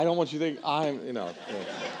I don't want you to think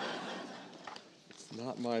it's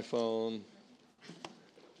not my phone.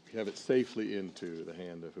 We have it safely into the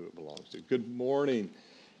hand of who it belongs to. Good morning.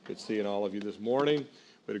 Good seeing all of you this morning.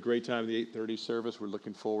 We had a great time in the 8:30 service. We're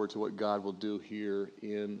looking forward to what God will do here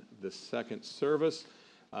in the second service.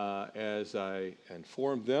 As I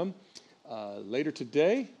informed them, later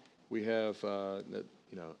today we have, you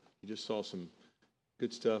just saw some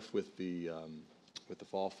good stuff with the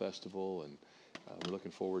Fall Festival, and we're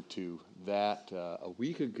looking forward to that. A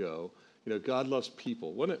week ago, God loves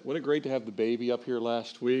people. Wasn't it great to have the baby up here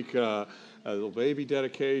last week? A little baby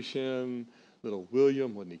dedication, little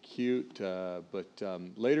William, wasn't he cute? But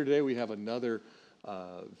later today we have another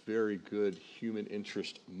very good human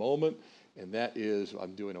interest moment, and that is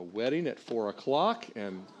I'm doing a wedding at 4 o'clock,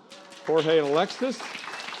 and Jorge and Alexis.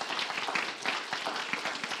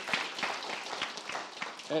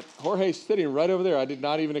 And Jorge's sitting right over there. I did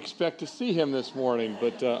not even expect to see him this morning,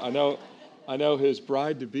 but I know his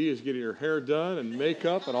bride-to-be is getting her hair done and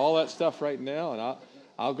makeup and all that stuff right now, and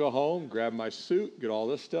I'll go home, grab my suit, get all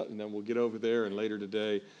this stuff, and then we'll get over there, and later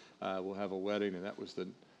today we'll have a wedding, and that was the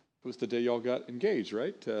day y'all got engaged,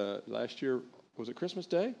 right? Last year, was it Christmas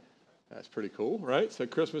Day? That's pretty cool, right? So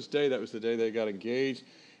Christmas Day, that was the day they got engaged,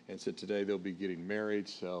 and so today they'll be getting married,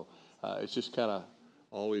 so it's just kind of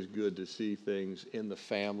always good to see things in the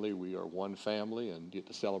family. We are one family and get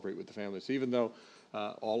to celebrate with the family. So even though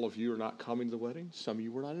all of you are not coming to the wedding, some of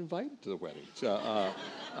you were not invited to the wedding. So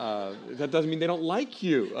that doesn't mean they don't like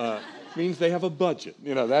you. It means they have a budget.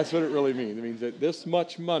 That's what it really means. It means that this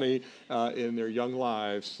much money in their young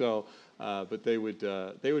lives. So, but they would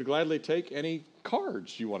gladly take any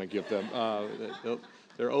cards you want to give them.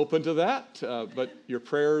 They're open to that. But your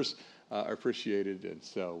prayers are appreciated, and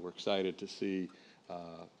so we're excited to see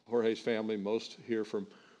Jorge's family, most here from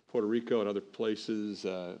Puerto Rico and other places,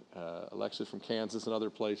 Alexis from Kansas and other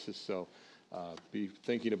places, so be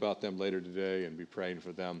thinking about them later today and be praying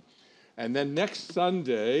for them. And then next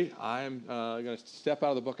Sunday, I'm going to step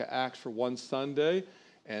out of the book of Acts for one Sunday,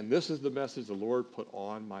 and this is the message the Lord put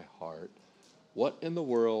on my heart. What in the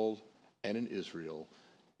world and in Israel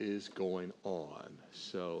is going on?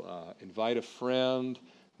 So invite a friend.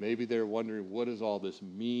 Maybe they're wondering, what does all this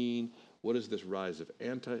mean? What is this rise of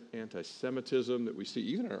anti-Semitism that we see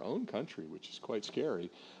even in our own country, which is quite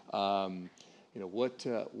scary? What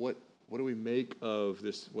do we make of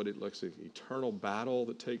this? What it looks like, eternal battle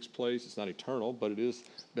that takes place? It's not eternal, but it has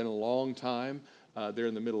been a long time there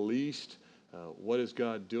in the Middle East. What is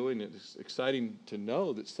God doing? It's exciting to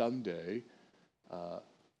know that someday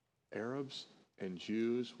Arabs and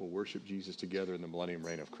Jews will worship Jesus together in the millennium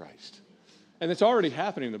reign of Christ, and it's already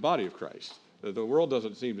happening in the body of Christ. The world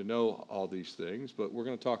doesn't seem to know all these things, but we're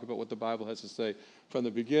going to talk about what the Bible has to say from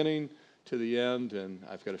the beginning to the end, and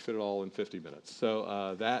I've got to fit it all in 50 minutes.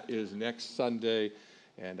 So that is next Sunday,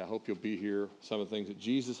 and I hope you'll be here. Some of the things that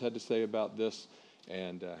Jesus had to say about this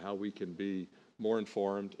and how we can be more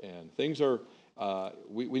informed. And things are,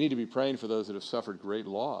 we need to be praying for those that have suffered great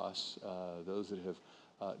loss, those that have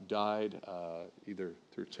died either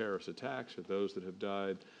through terrorist attacks or those that have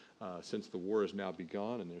died since the war has now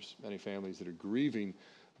begun, and there's many families that are grieving.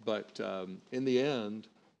 But in the end,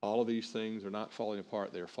 all of these things are not falling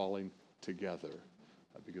apart. They're falling together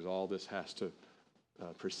because all this has to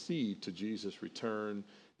proceed to Jesus' return,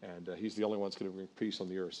 and he's the only one that's going to bring peace on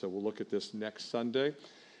the earth. So we'll look at this next Sunday.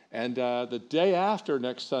 And the day after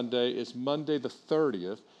next Sunday is Monday the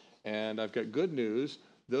 30th, and I've got good news.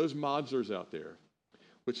 Those modulars out there,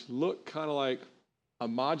 which look kind of like a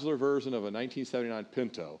modular version of a 1979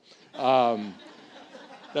 Pinto.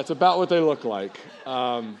 That's about what they look like.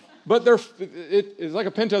 But it's like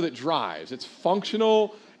a Pinto that drives. It's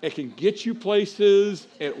functional. It can get you places.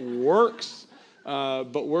 It works.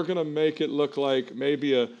 But we're going to make it look like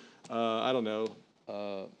maybe a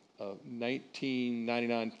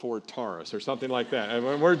 1999 Ford Taurus or something like that. And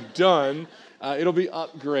when we're done, it'll be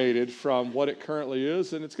upgraded from what it currently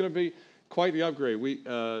is, and it's going to be quite the upgrade. We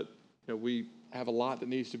have a lot that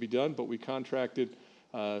needs to be done, but we contracted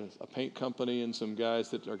a paint company and some guys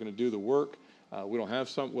that are going to do the work. We have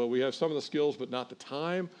some of the skills, but not the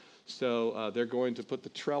time. So they're going to put the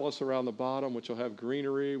trellis around the bottom, which will have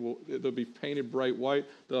greenery. They'll be painted bright white.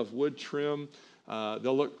 They'll have wood trim.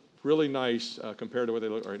 They'll look really nice compared to what they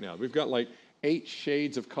look right now. We've got like 8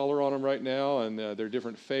 shades of color on them right now, and they're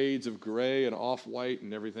different fades of gray and off-white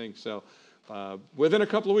and everything. So within a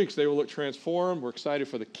couple of weeks, they will look transformed. We're excited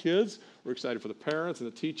for the kids. We're excited for the parents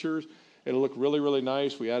and the teachers. It'll look really, really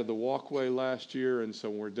nice. We added the walkway last year, and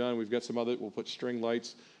so when we're done, we've got some other, we'll put string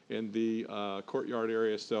lights in the courtyard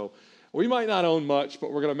area. So we might not own much,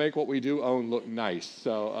 but we're going to make what we do own look nice.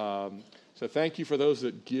 So So thank you for those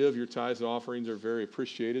that give. Your tithes and offerings are very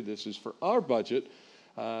appreciated. This is for our budget.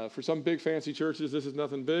 For some big fancy churches, this is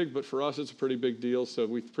nothing big, but for us, it's a pretty big deal. So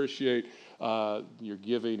we appreciate your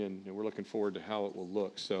giving, and we're looking forward to how it will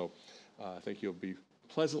look. So I think you'll be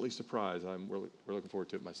pleasantly surprised. We're looking forward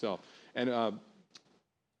to it myself. And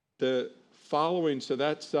the following, so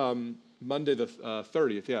that's Monday the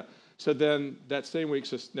 30th, yeah. So then that same week,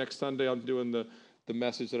 so next Sunday, I'm doing the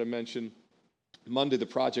message that I mentioned. Monday, the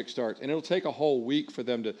project starts, and it'll take a whole week for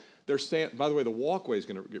them to, by the way, the walkway is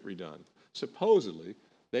going to get redone. Supposedly,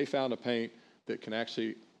 they found a paint that can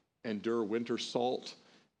actually endure winter salt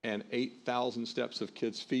and 8,000 steps of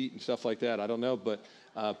kids' feet and stuff like that. I don't know, but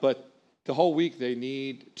the whole week they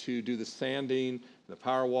need to do the sanding, the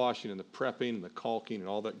power washing, and the prepping, and the caulking, and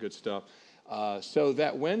all that good stuff. So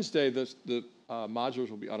that Wednesday, the modules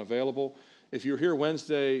will be unavailable. If you're here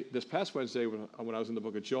this past Wednesday, when I was in the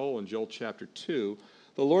book of Joel, in Joel chapter 2,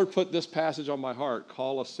 the Lord put this passage on my heart,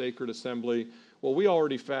 call a sacred assembly. Well, we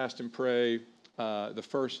already fast and pray the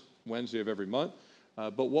first Wednesday of every month.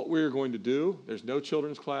 But what we're going to do, there's no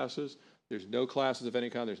children's classes. There's no classes of any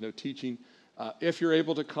kind. There's no teaching. If you're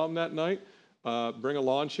able to come that night, bring a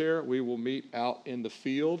lawn chair. We will meet out in the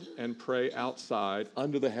field and pray outside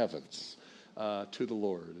under the heavens to the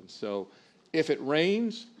Lord. And so if it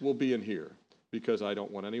rains, we'll be in here, because I don't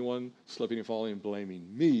want anyone slipping and falling and blaming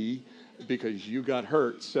me because you got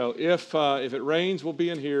hurt. So if it rains, we'll be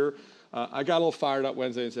in here. I got a little fired up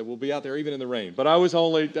Wednesday and said, we'll be out there even in the rain. But that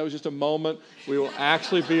was just a moment. We will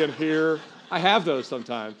actually be in here. I have those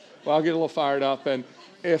sometimes. Well, I'll get a little fired up. And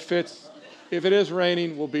if it is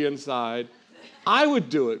raining, we'll be inside. I would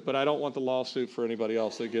do it, but I don't want the lawsuit for anybody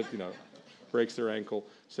else that breaks their ankle.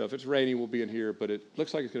 So if it's raining, we'll be in here. But it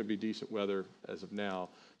looks like it's going to be decent weather as of now.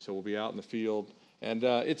 So we'll be out in the field. And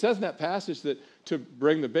it says in that passage that to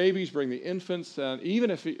bring the babies, bring the infants, even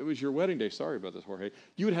if it was your wedding day, sorry about this, Jorge,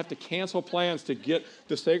 you would have to cancel plans to get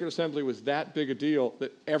the Sacred Assembly. Was that big a deal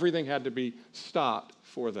that everything had to be stopped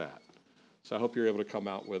for that. So I hope you're able to come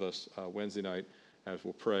out with us Wednesday night as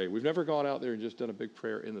we'll pray. We've never gone out there and just done a big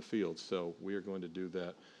prayer in the field, so we are going to do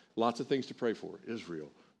that. Lots of things to pray for. Israel,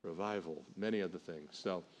 revival, many other things.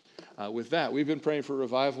 So with that, we've been praying for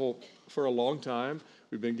revival for a long time.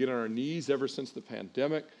 We've been getting on our knees ever since the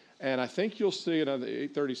pandemic. And I think you'll see it on the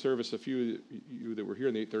 8:30 service. A few of you that were here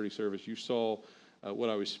in the 8:30 service, you saw what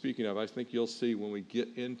I was speaking of. I think you'll see when we get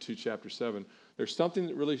into chapter 7, there's something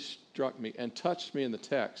that really struck me and touched me in the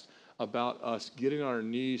text about us getting on our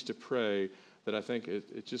knees to pray that I think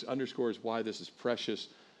it just underscores why this is precious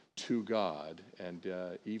to God. And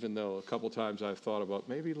even though a couple times I've thought about,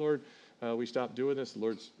 maybe, Lord, we stopped doing this, the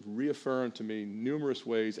Lord's reaffirmed to me numerous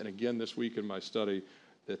ways, and again this week in my study,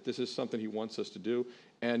 that this is something he wants us to do.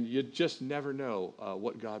 And you just never know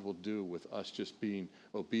what God will do with us just being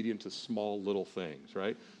obedient to small little things,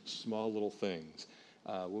 right? Small little things.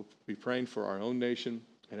 We'll be praying for our own nation,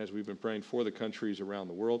 and as we've been praying for the countries around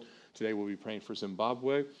the world, today we'll be praying for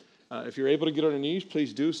Zimbabwe. If you're able to get on your knees,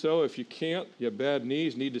 please do so. If you can't, you have bad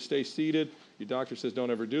knees, need to stay seated. Your doctor says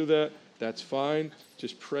don't ever do that. That's fine.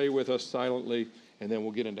 Just pray with us silently, and then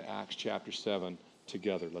we'll get into Acts chapter 7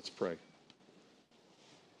 together. Let's pray.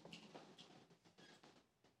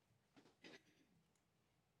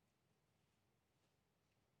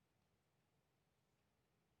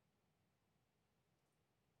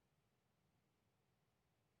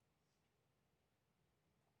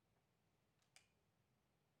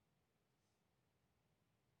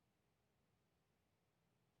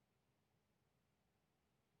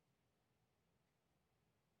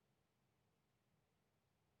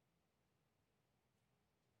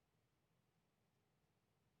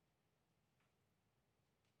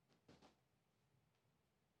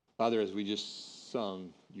 Father, as we just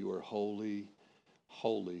sung, you are holy,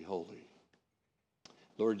 holy, holy.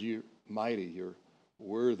 Lord, you're mighty, you're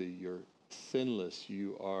worthy, you're sinless,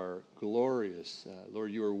 you are glorious.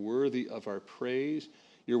 Lord, you are worthy of our praise.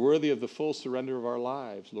 You're worthy of the full surrender of our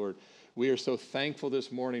lives, Lord. We are so thankful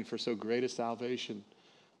this morning for so great a salvation.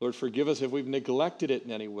 Lord, forgive us if we've neglected it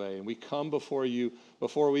in any way. And we come before you,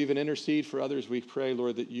 before we even intercede for others, we pray,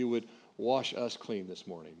 Lord, that you would wash us clean this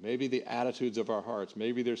morning. Maybe the attitudes of our hearts.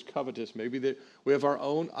 Maybe there's covetous. Maybe that we have our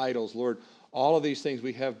own idols. Lord, all of these things,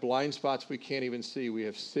 we have blind spots we can't even see. We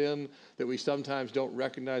have sin that we sometimes don't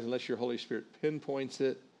recognize unless your Holy Spirit pinpoints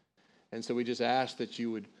it. And so we just ask that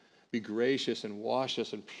you would be gracious and wash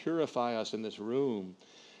us and purify us in this room.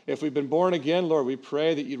 If we've been born again, Lord, we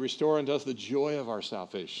pray that you'd restore unto us the joy of our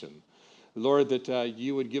salvation. Lord, that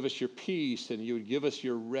you would give us your peace and you would give us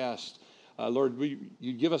your rest. Lord,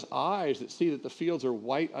 you'd give us eyes that see that the fields are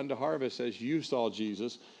white unto harvest as you saw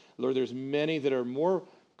Jesus. Lord, there's many that are more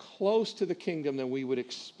close to the kingdom than we would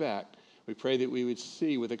expect. We pray that we would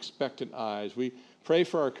see with expectant eyes. We pray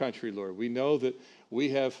for our country, Lord. We know that we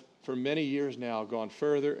have, for many years now, gone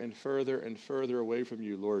further and further and further away from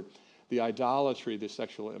you, Lord. The idolatry, the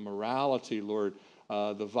sexual immorality, Lord,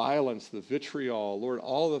 the violence, the vitriol, Lord,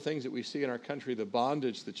 all the things that we see in our country, the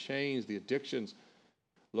bondage, the chains, the addictions.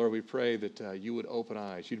 Lord, we pray that you would open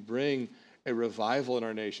eyes. You'd bring a revival in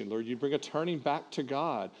our nation. Lord, you'd bring a turning back to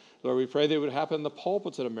God. Lord, we pray that it would happen in the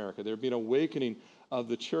pulpits in America. There would be an awakening of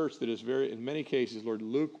the church that is very, in many cases, Lord,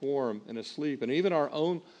 lukewarm and asleep. And even our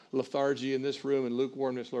own lethargy in this room and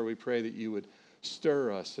lukewarmness, Lord, we pray that you would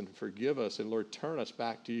stir us and forgive us and, Lord, turn us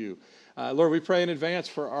back to you. Lord, we pray in advance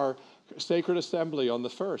for our sacred assembly on the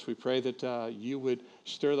 1st. We pray that you would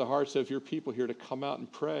stir the hearts of your people here to come out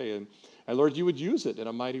and pray. And Lord, you would use it in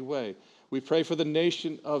a mighty way. We pray for the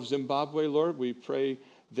nation of Zimbabwe, Lord. We pray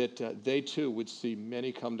that they too would see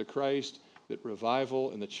many come to Christ, that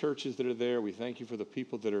revival in the churches that are there. We thank you for the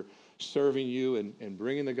people that are serving you and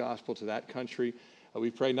bringing the gospel to that country. We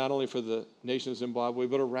pray not only for the nation of Zimbabwe,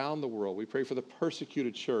 but around the world. We pray for the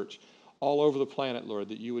persecuted church all over the planet, Lord,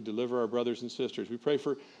 that you would deliver our brothers and sisters. We pray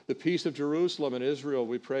for the peace of Jerusalem and Israel.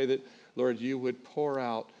 We pray that, Lord, you would pour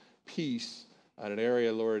out peace on an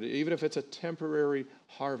area, Lord, even if it's a temporary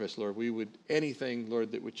harvest, Lord, we would, anything,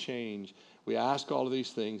 Lord, that would change. We ask all of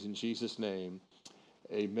these things in Jesus' name.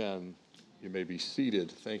 Amen. You may be seated.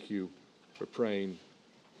 Thank you for praying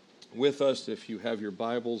with us. If you have your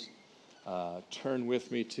Bibles, turn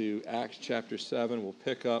with me to Acts chapter 7. We'll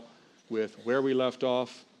pick up with where we left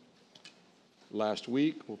off last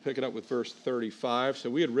week. We'll pick it up with verse 35. So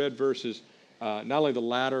we had read verses, not only the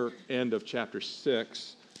latter end of chapter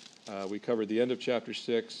 6, we covered the end of chapter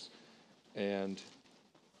 6, and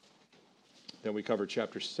then we covered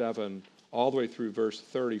chapter 7 all the way through verse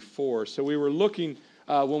 34. So we were looking,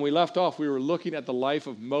 when we left off, we were looking at the life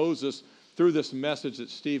of Moses through this message that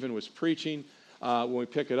Stephen was preaching. When we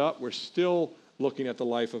pick it up, we're still looking at the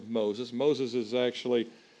life of Moses. Moses is actually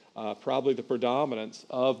probably the predominance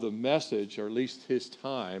of the message, or at least his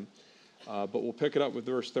time. But we'll pick it up with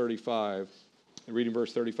verse 35, and reading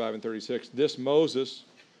verse 35 and 36. This Moses,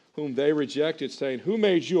 whom they rejected, saying, who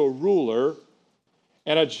made you a ruler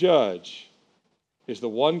and a judge, is the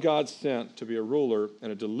one God sent to be a ruler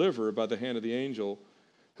and a deliverer by the hand of the angel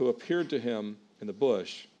who appeared to him in the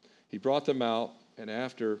bush. He brought them out, and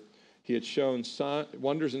after he had shown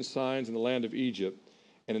wonders and signs in the land of Egypt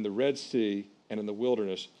and in the Red Sea and in the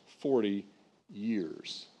wilderness 40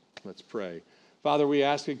 years. Let's pray. Father, we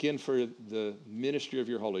ask again for the ministry of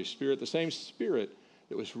your Holy Spirit, the same Spirit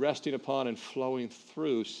that was resting upon and flowing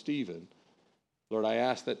through Stephen. Lord, I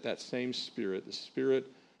ask that that same Spirit, the Spirit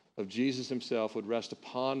of Jesus himself, would rest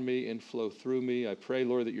upon me and flow through me. I pray,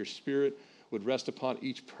 Lord, that your Spirit would rest upon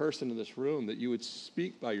each person in this room, that you would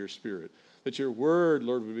speak by your Spirit, that your word,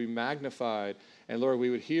 Lord, would be magnified, and Lord, we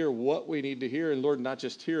would hear what we need to hear, and Lord, not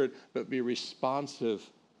just hear it, but be responsive,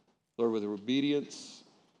 Lord, with obedience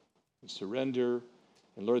and surrender,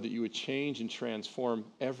 and Lord, that you would change and transform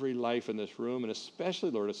every life in this room, and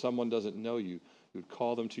especially, Lord, if someone doesn't know you, you would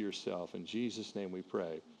call them to yourself. In Jesus' name we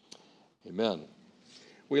pray. Amen.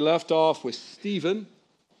 We left off with Stephen,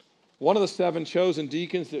 one of the 7 chosen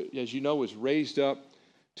deacons that, as you know, was raised up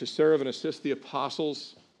to serve and assist the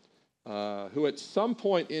apostles, who at some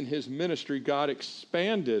point in his ministry, God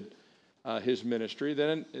expanded his ministry.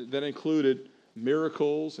 That included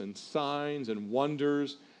miracles and signs and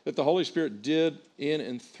wonders that the Holy Spirit did in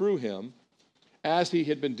and through him, as he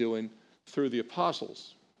had been doing through the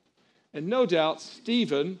apostles. And no doubt,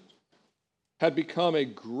 Stephen had become a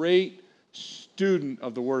great student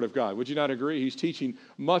of the Word of God. Would you not agree? He's teaching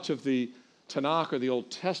much of the Tanakh, or the Old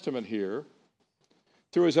Testament here,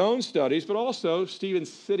 through his own studies, but also Stephen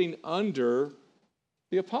sitting under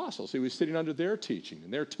the apostles. He was sitting under their teaching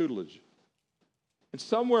and their tutelage. And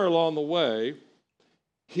somewhere along the way,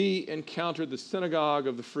 he encountered the synagogue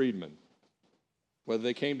of the freedmen. Whether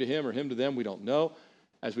they came to him or him to them, we don't know.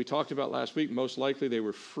 As we talked about last week, most likely they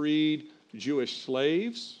were freed Jewish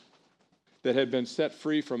slaves that had been set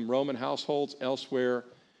free from Roman households elsewhere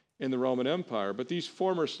in the Roman Empire. But these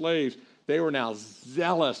former slaves, they were now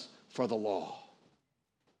zealous for the law.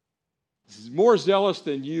 More zealous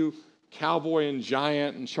than you Cowboy and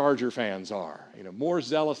Giant and Charger fans are. More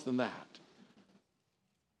zealous than that.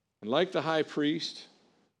 And like the high priest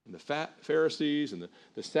and the Pharisees and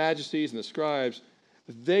the Sadducees and the scribes,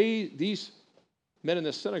 these men in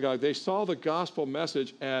the synagogue, they saw the gospel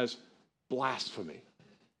message as blasphemy.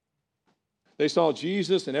 They saw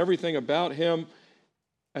Jesus and everything about him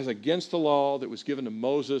as against the law that was given to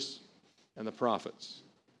Moses and the prophets.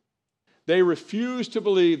 They refused to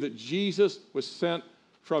believe that Jesus was sent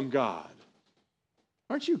from God.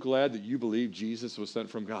 Aren't you glad that you believe Jesus was sent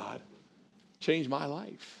from God? Changed my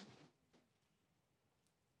life.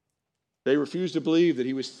 They refused to believe that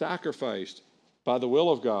he was sacrificed by the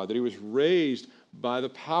will of God, that he was raised by the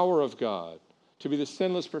power of God to be the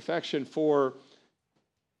sinless perfection for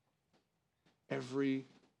every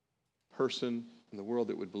person in the world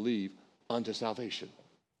that would believe unto salvation,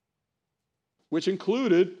 which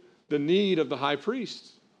included the need of the high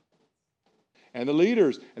priests and the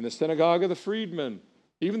leaders and the synagogue of the freedmen,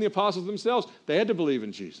 even the apostles themselves. They had to believe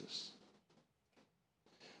in Jesus.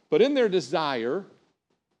 But in their desire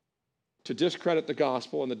to discredit the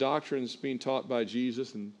gospel and the doctrines being taught by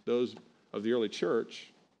Jesus and those of the early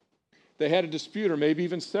church, they had a dispute, or maybe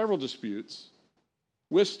even several disputes,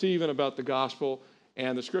 with Stephen about the gospel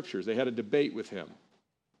and the scriptures. They had a debate with him.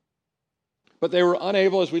 But they were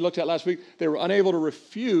unable, as we looked at last week, they were unable to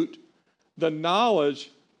refute the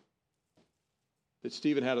knowledge that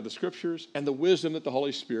Stephen had of the scriptures and the wisdom that the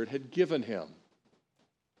Holy Spirit had given him.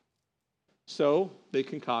 So they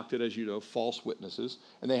concocted, as you know, false witnesses,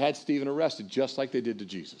 and they had Stephen arrested just like they did to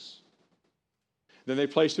Jesus. Then they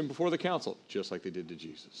placed him before the council, just like they did to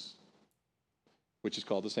Jesus, which is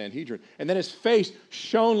called the Sanhedrin. And then his face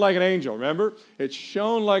shone like an angel. Remember? It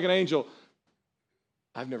shone like an angel.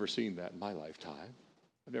 I've never seen that in my lifetime.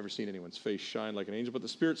 I've never seen anyone's face shine like an angel, but the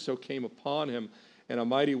Spirit so came upon him in a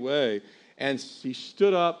mighty way. And he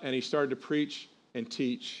stood up and he started to preach and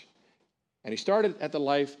teach. And he started at the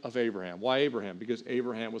life of Abraham. Why Abraham? Because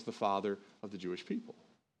Abraham was the father of the Jewish people.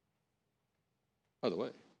 By the way,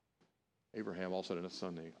 Abraham also had a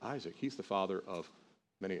son named Isaac. He's the father of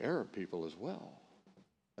many Arab people as well.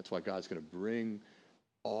 That's why God's going to bring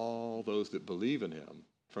all those that believe in him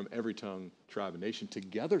from every tongue, tribe, and nation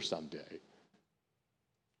together someday.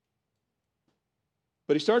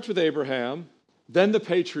 But he starts with Abraham, then the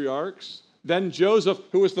patriarchs, then Joseph,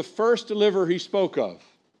 who was the first deliverer he spoke of,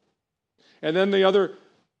 and then the other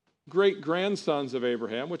great-grandsons of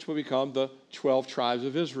Abraham, which will become the 12 tribes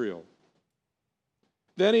of Israel.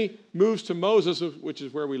 Then he moves to Moses, which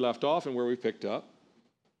is where we left off and where we picked up,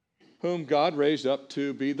 whom God raised up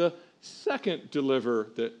to be the second deliverer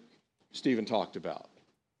that Stephen talked about.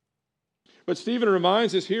 But Stephen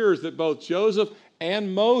reminds his hearers that both Joseph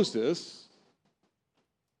and Moses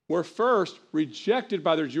were first rejected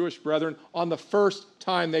by their Jewish brethren on the first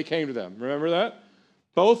time they came to them. Remember that?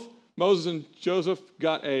 Both Moses and Joseph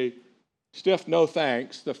got a stiff no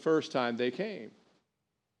thanks the first time they came.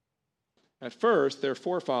 At first, their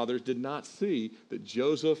forefathers did not see that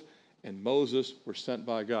Joseph and Moses were sent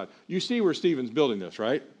by God. You see where Stephen's building this,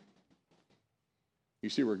 right? You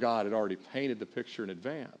see where God had already painted the picture in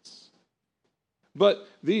advance. But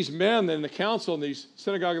these men in the council and these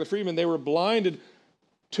synagogue of the freedmen, they were blinded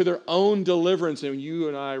to their own deliverance. And you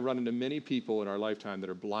and I run into many people in our lifetime that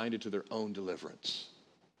are blinded to their own deliverance.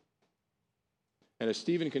 And as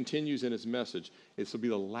Stephen continues in his message, this will be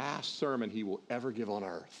the last sermon he will ever give on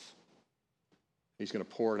earth. He's going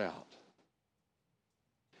to pour it out.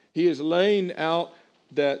 He is laying out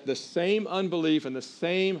that the same unbelief and the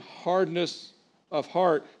same hardness of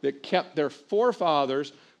heart that kept their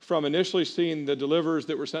forefathers from initially seeing the deliverers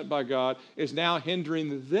that were sent by God is now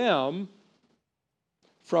hindering them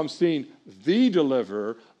from seeing the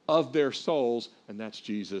deliverer of their souls, and that's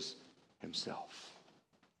Jesus himself.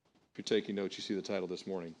 If you're taking notes, you see the title this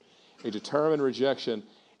morning. A determined rejection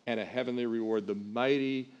and a heavenly reward. The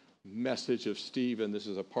mighty message of Stephen. This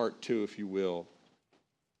is a part 2, if you will.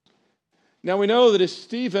 Now we know that as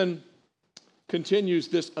Stephen continues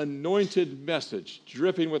this anointed message,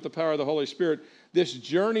 dripping with the power of the Holy Spirit, this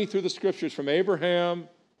journey through the scriptures from Abraham,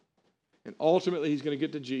 and ultimately he's going to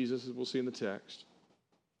get to Jesus, as we'll see in the text.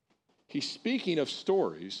 He's speaking of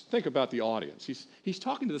stories. Think about the audience. He's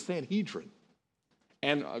talking to the Sanhedrin.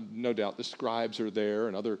 And no doubt the scribes are there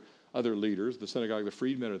and other leaders. The synagogue, the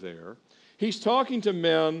freedmen are there. He's talking to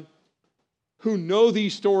men who know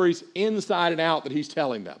these stories inside and out that he's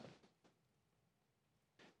telling them.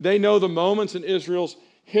 They know the moments in Israel's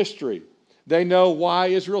history. They know why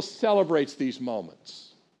Israel celebrates these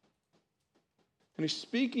moments. And he's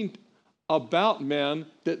speaking about men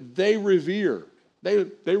that they revere.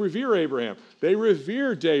 They revere Abraham. They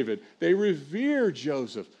revere David. They revere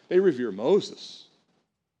Joseph. They revere Moses.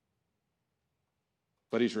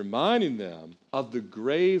 But he's reminding them of the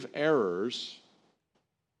grave errors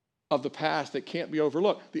of the past that can't be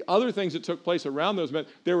overlooked. The other things that took place around those men,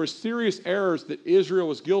 there were serious errors that Israel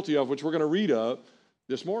was guilty of, which we're going to read of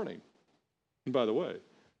this morning. And by the way,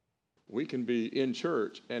 we can be in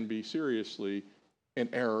church and be seriously in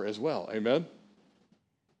error as well. Amen?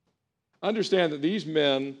 Understand that these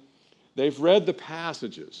men They've read the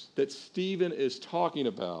passages that Stephen is talking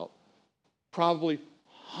about probably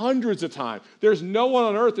hundreds of times. There's no one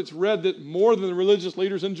on earth that's read that more than the religious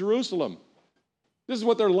leaders in Jerusalem. This is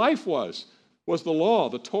what their life was the law,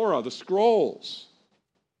 the Torah, the scrolls.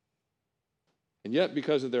 And yet,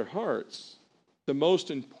 because of their hearts, the most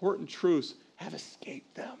important truths have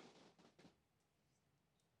escaped them.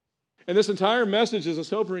 And this entire message is a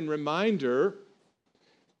sobering reminder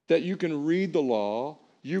that you can read the law,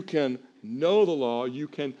 you can know the law, you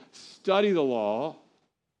can study the law,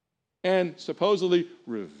 and supposedly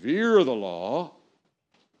revere the law,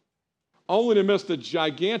 only to miss the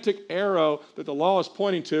gigantic arrow that the law is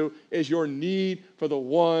pointing to is your need for the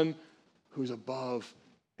one who's above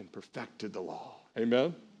and perfected the law.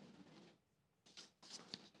 Amen?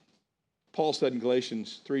 Paul said in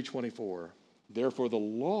Galatians 3:24, therefore the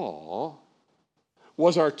law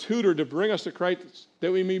was our tutor to bring us to Christ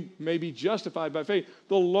that we may be justified by faith.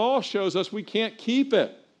 The law shows us we can't keep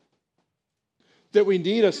it, that we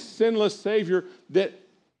need a sinless Savior that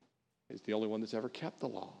is the only one that's ever kept the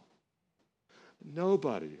law.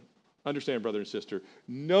 Nobody, understand, brother and sister,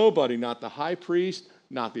 nobody, not the high priest,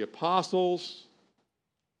 not the apostles,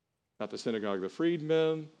 not the synagogue of the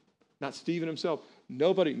freedmen, not Stephen himself,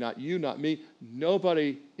 nobody, not you, not me,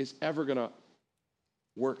 nobody is ever going to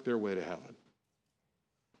work their way to heaven.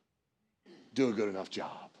 Do a good enough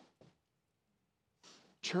job.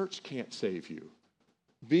 Church can't save you.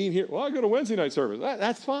 Being here, well, I go to Wednesday night service.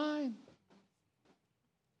 That's fine.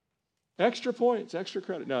 Extra points, extra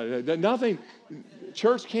credit. No, nothing.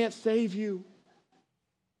 Church can't save you.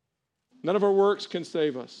 None of our works can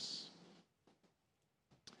save us.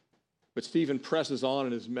 But Stephen presses on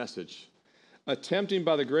in his message, attempting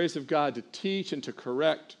by the grace of God to teach and to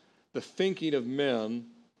correct the thinking of men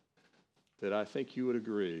that I think you would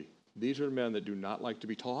agree. These are men that do not like to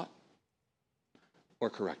be taught or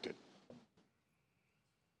corrected.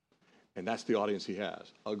 And that's the audience he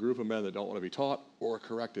has. A group of men that don't want to be taught or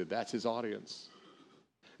corrected. That's his audience.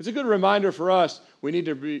 It's a good reminder for us. We need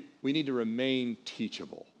to remain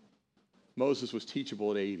teachable. Moses was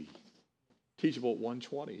teachable at 80. Teachable at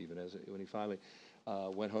 120 even when he finally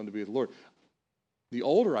went home to be with the Lord. The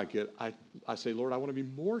older I get, I say, Lord, I want to be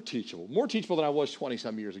more teachable. More teachable than I was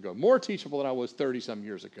 20-some years ago. More teachable than I was 30-some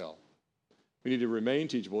years ago. We need to remain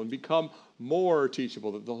teachable and become more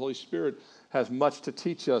teachable, that the Holy Spirit has much to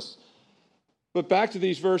teach us. But back to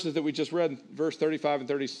these verses that we just read, verse 35 and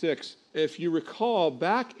 36. If you recall,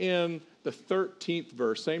 back in the 13th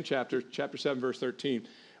verse, same chapter, chapter 7, verse 13,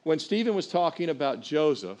 when Stephen was talking about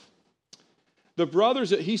Joseph, the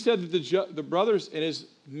brothers, he said that the brothers in his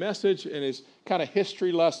message, in his kind of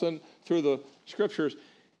history lesson through the scriptures,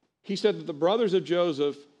 he said that the brothers of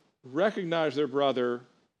Joseph recognized their brother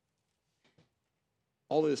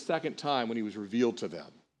only the second time when he was revealed to them.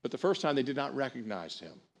 But the first time they did not recognize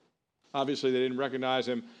him. Obviously, they didn't recognize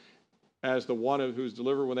him as the one who was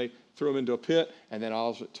delivered when they threw him into a pit, and then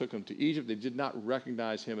also took him to Egypt. They did not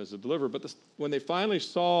recognize him as the deliverer. But when they finally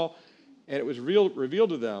saw, and it was revealed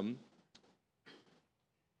to them,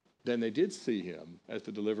 then they did see him as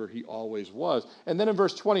the deliverer he always was. And then in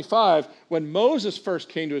verse 25, when Moses first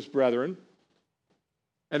came to his brethren,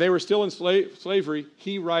 and they were still in slavery,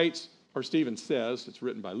 he writes, or Stephen says, it's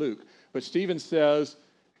written by Luke, but Stephen says,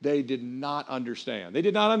 they did not understand. They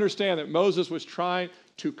did not understand that Moses was trying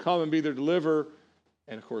to come and be their deliverer.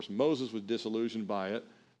 And of course, Moses was disillusioned by it.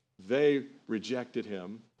 They rejected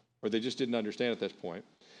him, or they just didn't understand at this point.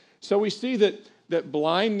 So we see that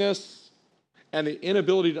blindness and the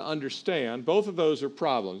inability to understand, both of those are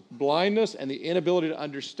problems. Blindness and the inability to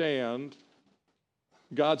understand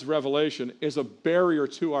God's revelation is a barrier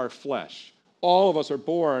to our flesh. All of us are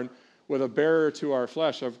born with a barrier to our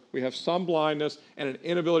flesh. We have some blindness and an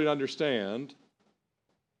inability to understand.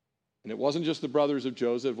 And it wasn't just the brothers of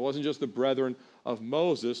Joseph, it wasn't just the brethren of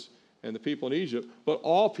Moses and the people in Egypt, but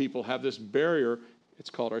all people have this barrier, it's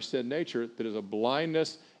called our sin nature, that is a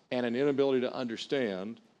blindness and an inability to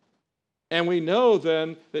understand. And we know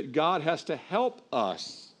then that God has to help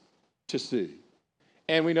us to see.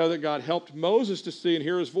 And we know that God helped Moses to see and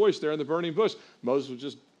hear his voice there in the burning bush. Moses was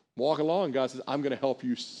just walking along, and God says, I'm going to help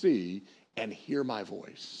you see and hear my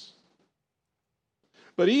voice.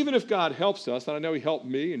 But even if God helps us, and I know he helped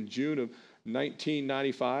me in June of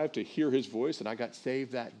 1995 to hear his voice, and I got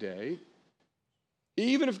saved that day.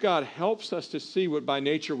 Even if God helps us to see what by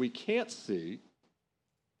nature we can't see,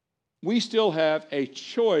 we still have a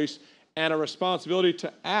choice and a responsibility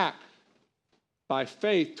to act by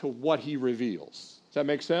faith to what he reveals. Does that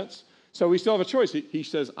make sense? So we still have a choice. He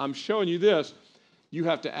says, I'm showing you this. You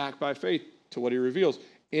have to act by faith to what he reveals.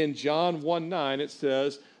 In John 1:9, it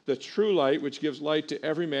says the true light, which gives light to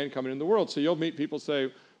every man coming in the world. So you'll meet people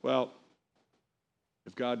say, well,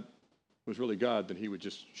 if God was really God, then he would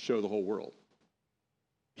just show the whole world.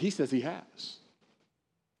 He says he has.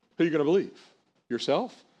 Who are you going to believe?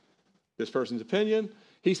 Yourself? This person's opinion?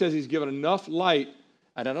 He says he's given enough light,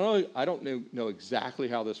 and I don't know exactly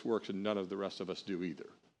how this works, and none of the rest of us do either.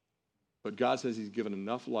 But God says he's given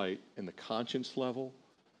enough light in the conscience level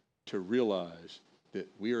to realize that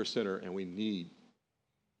we are a sinner and we need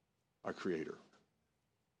our Creator.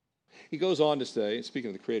 He goes on to say,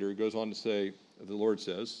 speaking of the Creator, he goes on to say, the Lord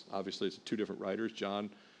says, obviously it's two different writers. John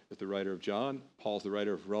is the writer of John. Paul's the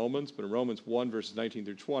writer of Romans. But in Romans 1, verses 19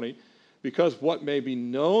 through 20, because what may be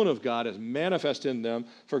known of God is manifest in them,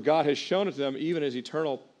 for God has shown it to them, even his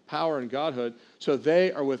eternal power and Godhood, so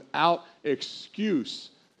they are without excuse.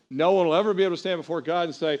 No one will ever be able to stand before God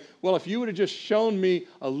and say, well, if you would have just shown me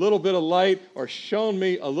a little bit of light, or shown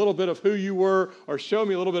me a little bit of who you were, or shown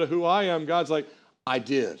me a little bit of who I am, God's like, I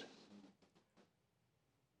did.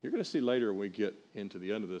 You're going to see later when we get into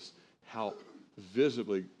the end of this how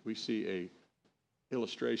visibly we see a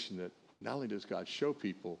illustration that not only does God show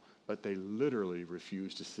people, but they literally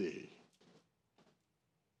refuse to see.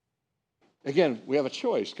 Again, we have a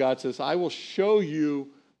choice. God says, I will show you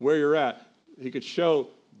where you're at. He could show,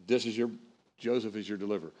 Joseph is your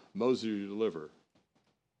deliverer. Moses is your deliverer.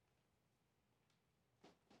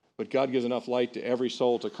 But God gives enough light to every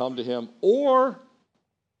soul to come to him or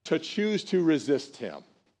to choose to resist him.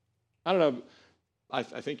 I don't know, I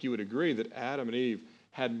think you would agree that Adam and Eve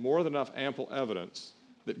had more than enough ample evidence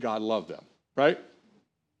that God loved them, right?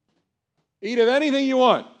 Eat of anything you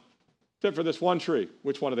want, except for this one tree.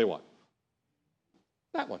 Which one do they want?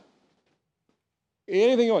 That one.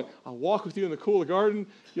 Anything you want. I'll walk with you in the cool of the garden.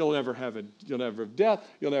 You'll never have death.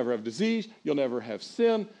 You'll never have disease. You'll never have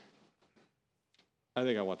sin. I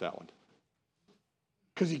think I want that one.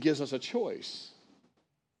 Because he gives us a choice.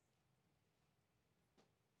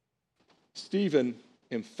 Stephen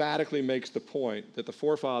emphatically makes the point that the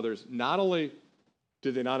forefathers, not only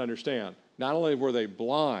did they not understand, not only were they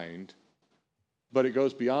blind, but it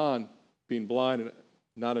goes beyond being blind and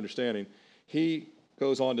not understanding. He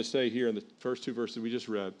goes on to say here in the first two verses we just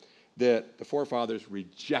read that the forefathers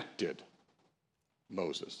rejected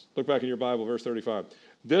Moses. Look back in your Bible, verse 35.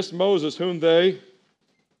 This Moses whom they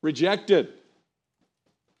rejected.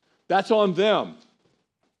 That's on them.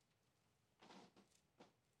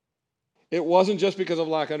 It wasn't just because of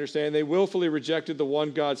lack of understanding. They willfully rejected the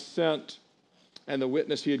one God sent and the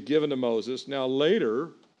witness he had given to Moses. Now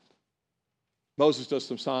later, Moses does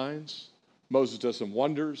some signs. Moses does some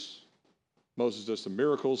wonders. Moses does some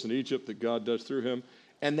miracles in Egypt that God does through him.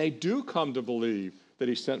 And they do come to believe that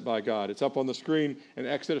he's sent by God. It's up on the screen in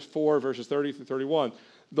Exodus 4, verses 30 through 31.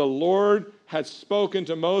 The Lord had spoken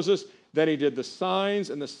to Moses, then he did the signs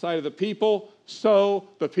in the sight of the people, so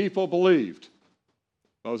the people believed.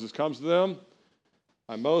 Moses comes to them.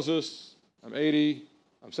 I'm Moses. I'm 80.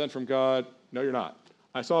 I'm sent from God. No, you're not.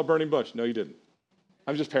 I saw a burning bush. No, you didn't.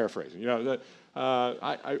 I'm just paraphrasing.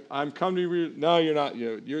 I'm come to you. No, you're not.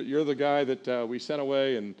 You're the guy that we sent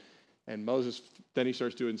away. And Moses, then he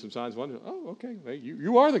starts doing some signs and wonders. Oh, okay. Well,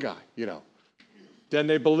 you are the guy, Then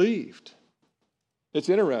they believed. It's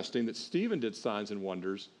interesting that Stephen did signs and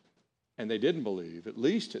wonders, and they didn't believe. At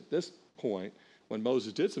least at this point, when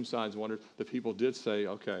Moses did some signs and wonders, the people did say,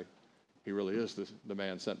 okay, he really is the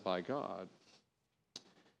man sent by God.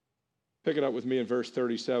 Pick it up with me in verse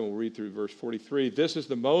 37. We'll read through verse 43. This is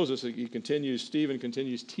the Moses. Stephen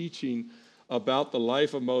continues teaching about the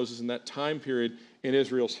life of Moses in that time period in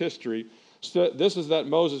Israel's history. So this is that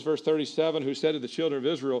Moses, verse 37, who said to the children of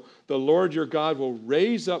Israel, the Lord your God will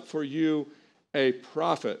raise up for you a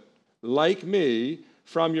prophet like me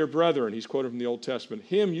from your brethren. He's quoted from the Old Testament.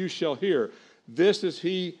 Him you shall hear. This is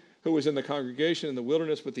he who was in the congregation in the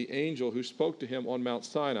wilderness with the angel who spoke to him on Mount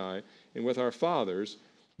Sinai and with our fathers,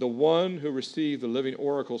 the one who received the living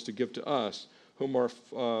oracles to give to us, whom our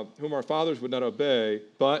fathers would not obey,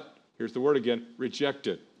 but, here's the word again,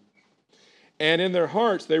 rejected. And in their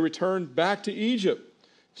hearts they returned back to Egypt,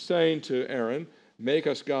 saying to Aaron, make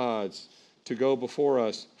us gods to go before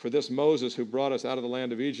us. For this Moses who brought us out of the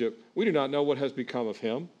land of Egypt, we do not know what has become of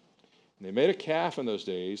him. And they made a calf in those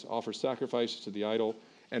days, offered sacrifices to the idol,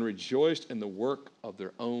 and rejoiced in the work of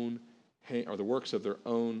their own the works of their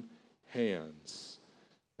own hands.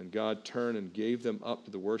 And God turned and gave them up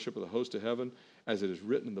to the worship of the host of heaven, as it is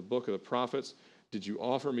written in the book of the prophets. Did you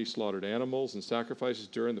offer me slaughtered animals and sacrifices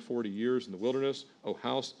during the 40 years in the wilderness, O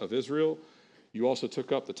house of Israel? You also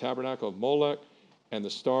took up the tabernacle of Molech and the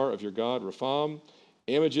star of your god Rephaim,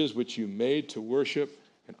 images which you made to worship,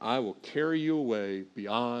 and I will carry you away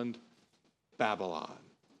beyond Babylon.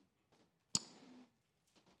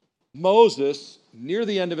 Moses, near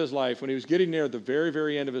the end of his life, when he was getting near the very,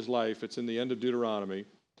 very end of his life, it's in the end of Deuteronomy,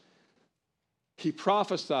 he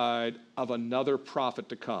prophesied of another prophet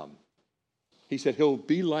to come. He said, he'll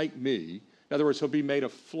be like me. In other words, he'll be made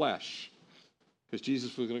of flesh, because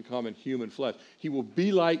Jesus was going to come in human flesh. He will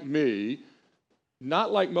be like me,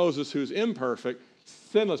 not like Moses, who's imperfect,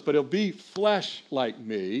 sinless, but he'll be flesh like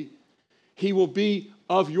me. He will be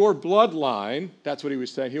of your bloodline. That's what he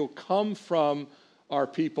was saying. He'll come from our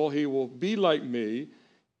people. He will be like me,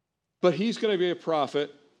 but he's going to be a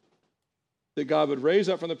prophet that God would raise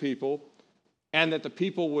up from the people, and that the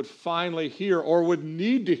people would finally hear, or would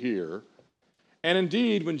need to hear. And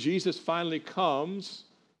indeed, when Jesus finally comes,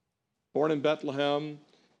 born in Bethlehem,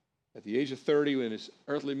 at the age of 30, in his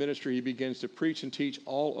earthly ministry, he begins to preach and teach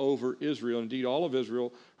all over Israel. Indeed, all of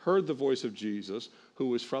Israel heard the voice of Jesus, who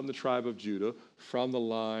was from the tribe of Judah, from the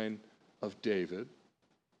line of David.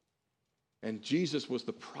 And Jesus was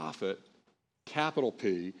the prophet, capital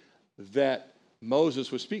P, that Moses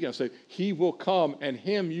was speaking of. Say, he will come, and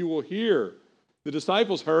him you will hear. The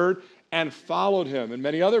disciples heard and followed him, and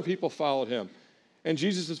many other people followed him. And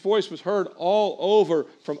Jesus' voice was heard all over,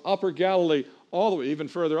 from Upper Galilee, all the way, even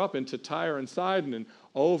further up into Tyre and Sidon, and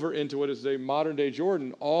over into what is a modern-day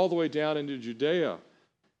Jordan, all the way down into Judea.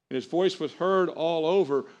 And his voice was heard all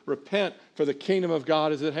over, repent, for the kingdom of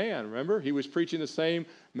God is at hand. Remember, he was preaching the same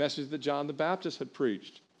message that John the Baptist had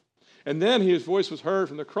preached. And then his voice was heard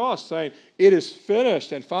from the cross saying, it is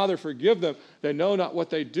finished, and Father, forgive them. They know not what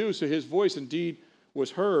they do. So his voice indeed was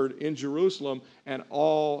heard in Jerusalem, and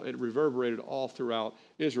it reverberated all throughout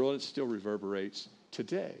Israel, and it still reverberates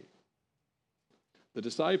today. The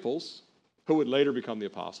disciples, who would later become the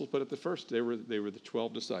apostles, but at the first they were the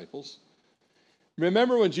 12 disciples.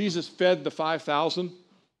 Remember when Jesus fed the 5,000?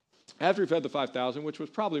 After he fed the 5,000, which was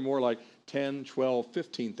probably more like 10, 12,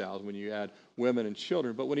 15,000 when you add women and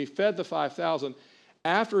children. But when he fed the 5,000,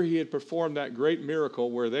 after he had performed that great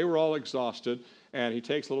miracle where they were all exhausted, and he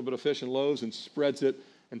takes a little bit of fish and loaves and spreads it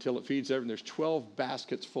until it feeds everyone, there's 12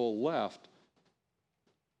 baskets full left.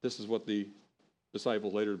 This is what the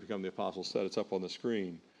disciples later become the apostles said. It's up on the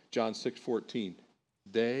screen. John 6:14.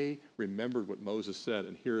 They remembered what Moses said,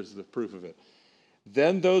 and here is the proof of it.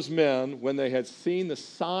 Then those men, when they had seen the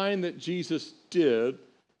sign that Jesus did,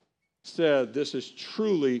 said, this is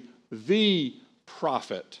truly the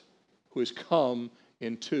prophet who has come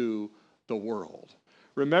into the world.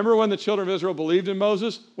 Remember when the children of Israel believed in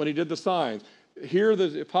Moses? When he did the signs. Here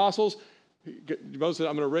the apostles, Moses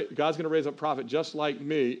said, God's going to raise up a prophet just like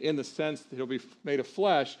me, in the sense that he'll be made of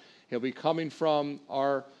flesh. He'll be coming from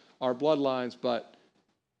our bloodlines, but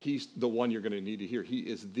he's the one you're going to need to hear. He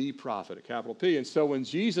is the prophet, a capital P. And so when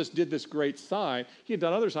Jesus did this great sign, he had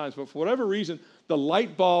done other signs, but for whatever reason, the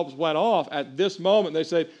light bulbs went off at this moment. They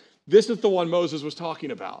said, this is the one Moses was talking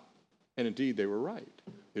about. And indeed, they were right.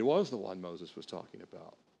 It was the one Moses was talking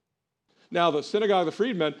about. Now, the synagogue of the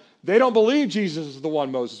freedmen, they don't believe Jesus is the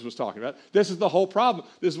one Moses was talking about. This is the whole problem.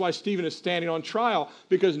 This is why Stephen is standing on trial,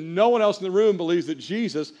 because no one else in the room believes that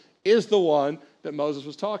Jesus is the one that Moses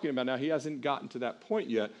was talking about. Now, he hasn't gotten to that point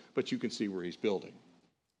yet, but you can see where he's building.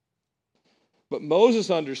 But Moses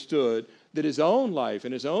understood that his own life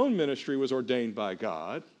and his own ministry was ordained by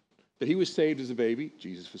God, that he was saved as a baby.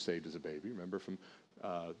 Jesus was saved as a baby. Remember, from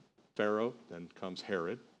Pharaoh, then comes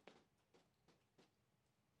Herod.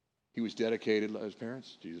 He was dedicated by his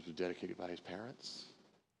parents. Jesus was dedicated by his parents.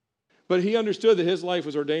 But he understood that his life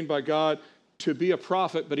was ordained by God to be a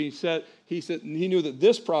prophet, but he knew that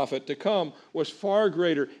this prophet to come was far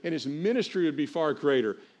greater, and his ministry would be far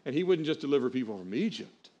greater, and he wouldn't just deliver people from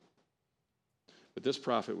Egypt, but this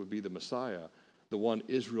prophet would be the Messiah, the one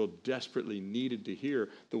Israel desperately needed to hear,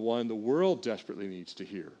 the one the world desperately needs to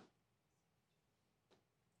hear.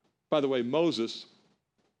 By the way, Moses,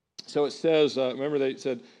 so it says, remember they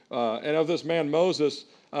said, and of this man Moses,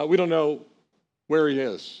 we don't know where he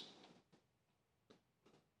is.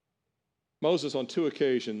 Moses, on 2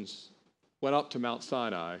 occasions, went up to Mount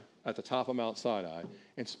Sinai, at the top of Mount Sinai,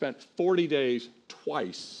 and spent 40 days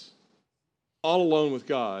twice, all alone with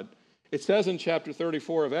God. It says in chapter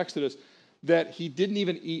 34 of Exodus that he didn't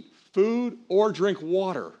even eat food or drink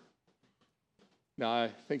water. Now, I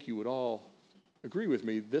think you would all agree with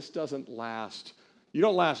me, this doesn't last. You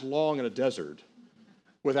don't last long in a desert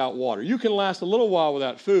without water. You can last a little while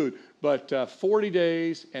without food, but 40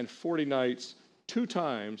 days and 40 nights, 2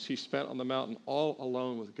 times he spent on the mountain all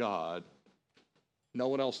alone with God. No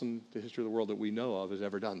one else in the history of the world that we know of has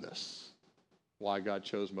ever done this. Why God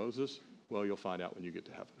chose Moses? Well, you'll find out when you get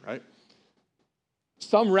to heaven, right?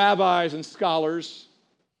 Some rabbis and scholars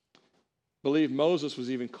believe Moses was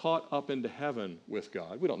even caught up into heaven with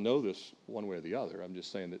God. We don't know this one way or the other. I'm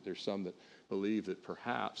just saying that there's some that believe that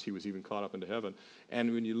perhaps he was even caught up into heaven.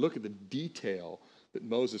 And when you look at the detail that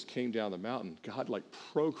Moses came down the mountain, God like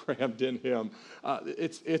programmed in him.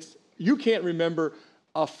 You can't remember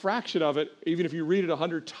a fraction of it, even if you read it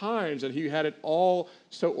 100 times, and he had it all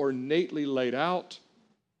so ornately laid out.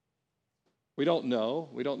 We don't know.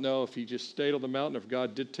 We don't know if he just stayed on the mountain, if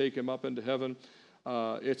God did take him up into heaven.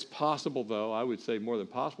 It's possible, though, I would say more than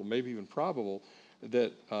possible, maybe even probable,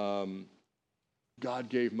 that God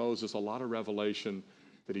gave Moses a lot of revelation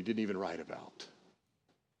that he didn't even write about.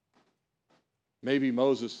 Maybe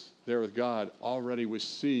Moses, there with God, already was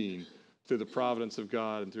seeing through the providence of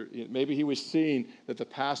God. And maybe he was seeing that the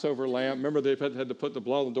Passover lamb, remember they had to put the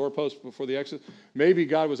blood on the doorpost before the Exodus? Maybe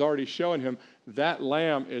God was already showing him that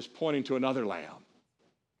lamb is pointing to another lamb.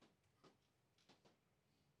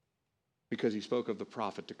 Because he spoke of the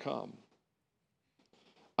prophet to come.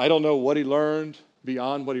 I don't know what he learned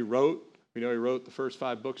beyond what he wrote. We know he wrote the first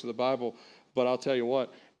 5 books of the Bible, but I'll tell you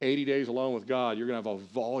what, 80 days alone with God, you're going to have a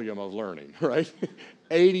volume of learning, right?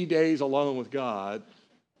 80 days alone with God,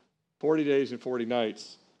 40 days and 40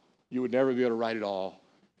 nights, you would never be able to write it all,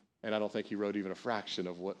 and I don't think he wrote even a fraction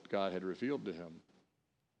of what God had revealed to him.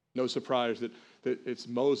 No surprise that it's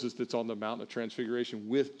Moses that's on the Mountain of Transfiguration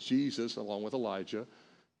with Jesus, along with Elijah,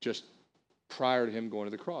 just prior to him going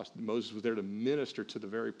to the cross. Moses was there to minister to the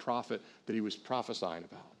very prophet that he was prophesying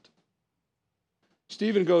about.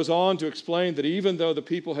 Stephen goes on to explain that even though the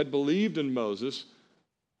people had believed in Moses,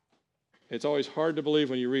 it's always hard to believe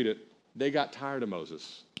when you read it, they got tired of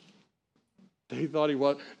Moses. They thought he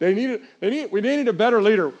was. We needed a better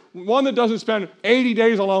leader, one that doesn't spend 80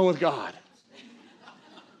 days alone with God.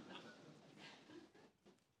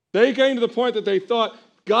 They came to the point that they thought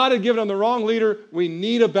God had given them the wrong leader. We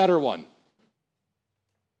need a better one.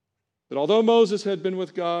 That although Moses had been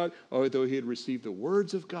with God, although he had received the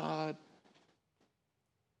words of God,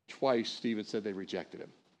 twice Stephen said they rejected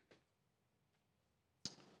him.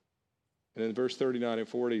 And in verse 39 and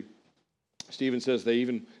 40, Stephen says they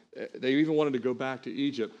even wanted to go back to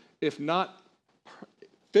Egypt, if not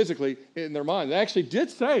physically in their mind. They actually did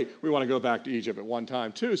say, we want to go back to Egypt at one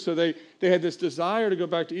time too. So they had this desire to go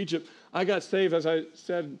back to Egypt. I got saved, as I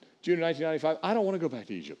said, June of 1995. I don't want to go back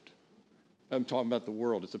to Egypt. I'm talking about the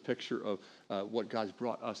world. It's a picture of what God's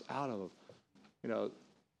brought us out of.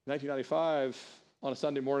 1995, on a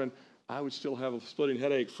Sunday morning, I would still have a splitting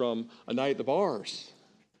headache from a night at the bars.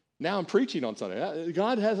 Now I'm preaching on Sunday.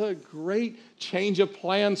 God has a great change of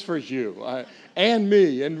plans for you and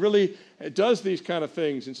me, and really it does these kind of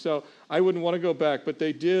things. And so I wouldn't want to go back, but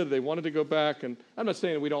they did. They wanted to go back, and I'm not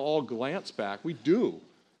saying we don't all glance back. We do.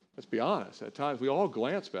 Let's be honest. At times we all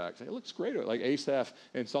glance back. Say, it looks great, like Asaph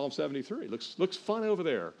in Psalm 73. Looks fun over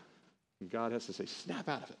there. And God has to say, snap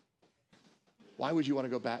out of it. Why would you want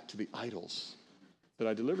to go back to the idols that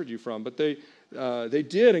I delivered you from? But they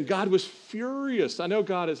did, and God was furious. I know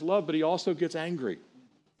God is love, but he also gets angry.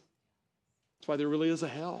 That's why there really is a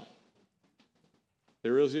hell.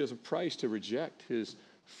 There really is a price to reject his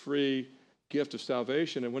free gift of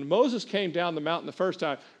salvation. And when Moses came down the mountain the first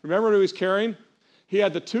time, remember what he was carrying? He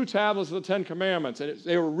had the 2 tablets of the 10 Commandments, and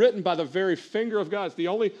they were written by the very finger of God. It's the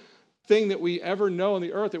only thing that we ever know on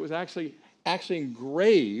the earth that was actually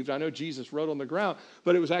engraved. I know Jesus wrote on the ground,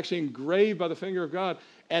 but it was actually engraved by the finger of God.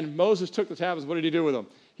 And Moses took the tablets. What did he do with them?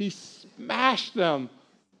 He smashed them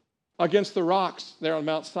against the rocks there on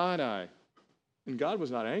Mount Sinai. And God was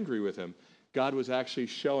not angry with him. God was actually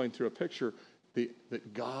showing through a picture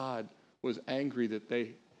that God was angry that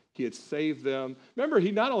he had saved them. Remember,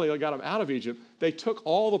 he not only got them out of Egypt, they took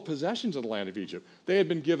all the possessions of the land of Egypt. They had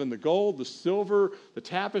been given the gold, the silver, the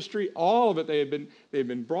tapestry, all of it. They had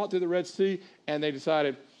been brought through the Red Sea, and they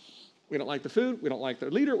decided, we don't like the food, we don't like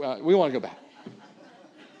their leader, we want to go back.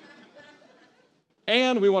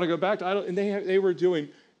 And we want to go back to idol. And they were doing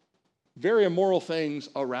very immoral things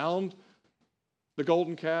around the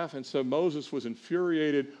golden calf, and so Moses was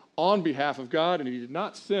infuriated on behalf of God, and he did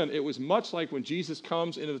not sin. It was much like when Jesus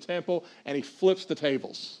comes into the temple and he flips the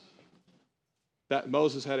tables. That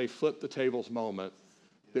Moses had a flip the tables moment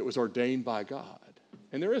that was ordained by God.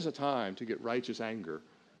 And there is a time to get righteous anger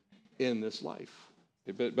in this life.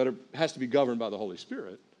 But it has to be governed by the Holy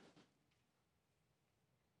Spirit.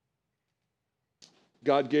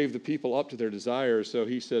 God gave the people up to their desires, so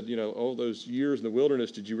he said, all those years in the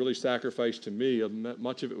wilderness, did you really sacrifice to me?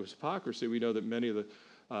 Much of it was hypocrisy. We know that many of it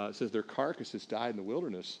says their carcasses died in the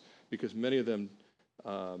wilderness because many of them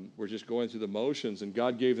were just going through the motions, and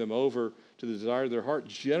God gave them over to the desire of their heart.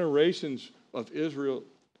 Generations of Israel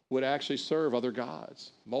would actually serve other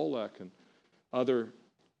gods, Molech and other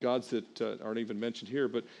gods that aren't even mentioned here.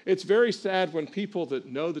 But it's very sad when people that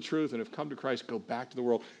know the truth and have come to Christ go back to the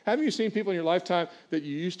world. Haven't you seen people in your lifetime that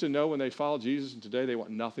you used to know when they followed Jesus and today they want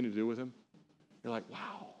nothing to do with him? You're like,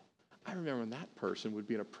 wow, I remember when that person would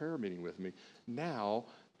be in a prayer meeting with me. Now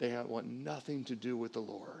they want nothing to do with the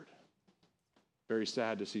Lord. Very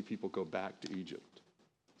sad to see people go back to Egypt.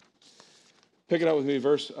 Pick it up with me,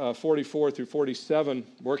 verse 44 through 47,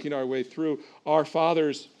 working our way through. Our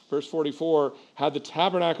fathers, verse 44, had the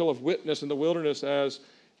tabernacle of witness in the wilderness as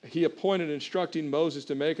he appointed, instructing Moses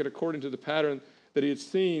to make it according to the pattern that he had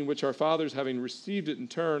seen, which our fathers, having received it in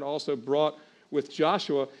turn, also brought with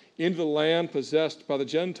Joshua into the land possessed by the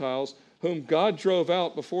Gentiles, whom God drove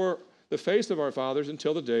out before the face of our fathers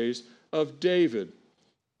until the days of David,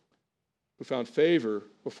 who found favor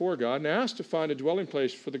before God and asked to find a dwelling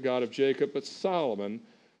place for the God of Jacob. But Solomon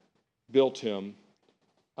built him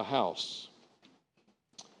a house.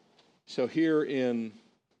 So here in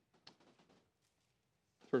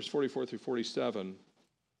verse 44 through 47,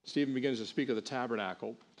 Stephen begins to speak of the tabernacle.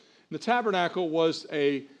 And the tabernacle was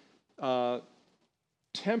a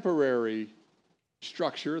temporary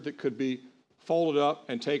structure that could be folded up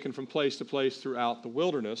and taken from place to place throughout the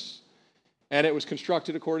wilderness. And it was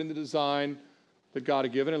constructed according to the design that God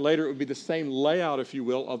had given. And later it would be the same layout, if you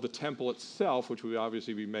will, of the temple itself, which would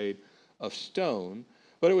obviously be made of stone.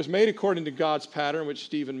 But it was made according to God's pattern, which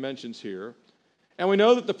Stephen mentions here. And we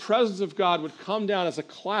know that the presence of God would come down as a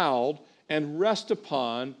cloud and rest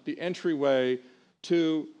upon the entryway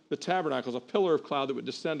to the tabernacle, as a pillar of cloud that would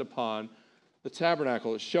descend upon the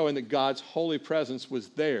tabernacle. It's showing that God's holy presence was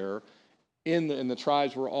there, and the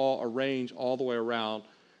tribes were all arranged all the way around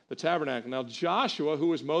the tabernacle. Now Joshua, who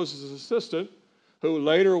was Moses' assistant, who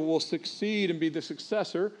later will succeed and be the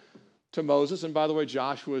successor to Moses, and by the way,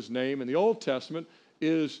 Joshua's name in the Old Testament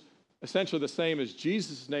is essentially the same as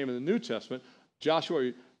Jesus' name in the New Testament. Joshua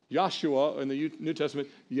in the New Testament,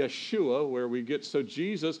 Yeshua, where we get, so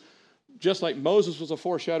Jesus, just like Moses was a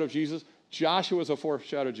foreshadow of Jesus, Joshua is a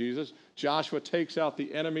foreshadow of Jesus. Joshua takes out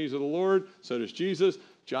the enemies of the Lord, so does Jesus.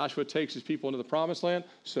 Joshua takes his people into the promised land,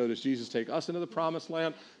 so does Jesus take us into the promised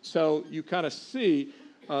land. So you kind of see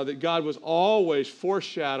that God was always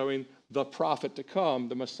foreshadowing the prophet to come,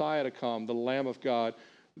 the Messiah to come, the Lamb of God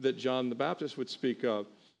that John the Baptist would speak of.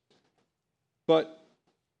 But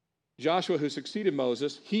Joshua, who succeeded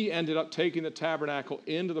Moses, he ended up taking the tabernacle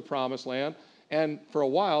into the promised land, and for a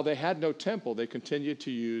while they had no temple. They continued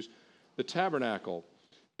to use the tabernacle.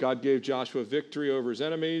 God gave Joshua victory over his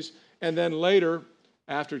enemies, and then later,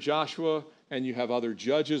 after Joshua, and you have other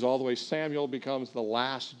judges, all the way Samuel becomes the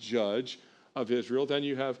last judge of Israel. Then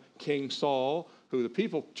you have King Saul, who the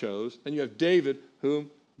people chose. Then you have David, whom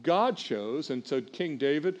God chose. And so King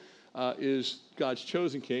David is God's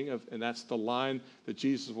chosen king, and that's the line that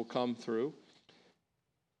Jesus will come through.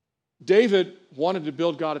 David wanted to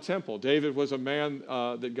build God a temple. David was a man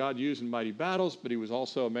that God used in mighty battles, but he was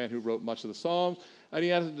also a man who wrote much of the Psalms. And he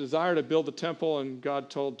had a desire to build the temple, and God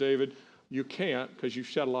told David, you can't because you've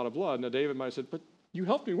shed a lot of blood. Now, David might have said, but you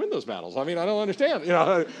helped me win those battles. I mean, I don't understand.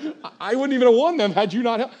 I wouldn't even have won them had you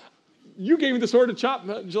not helped. You gave me the sword to chop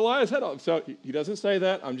Goliath's head off. So he doesn't say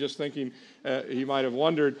that. I'm just thinking he might have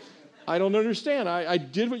wondered, I don't understand. I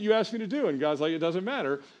did what you asked me to do. And God's like, it doesn't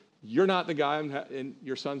matter. You're not the guy, and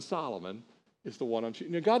your son Solomon is the one I'm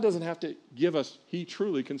choosing. God doesn't have to give us, he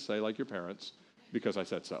truly can say, like your parents, because I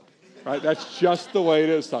said so. Right? That's just the way it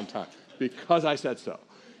is sometimes. Because I said so.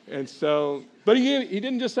 And so, but he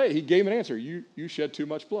didn't just say it. He gave an answer. You shed too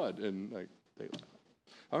much blood. And like,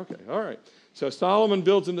 okay, all right. So Solomon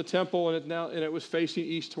builds in the temple, and it was facing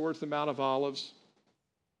east towards the Mount of Olives.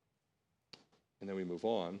 And then we move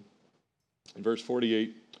on. In verse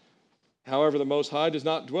 48, however, the Most High does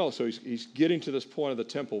not dwell. So he's getting to this point of the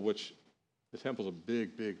temple, which the temple's a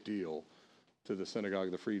big, big deal to the synagogue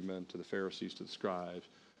of the freedmen, to the Pharisees, to the scribes,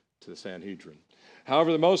 to the Sanhedrin.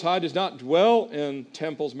 However, the Most High does not dwell in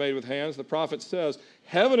temples made with hands. The prophet says,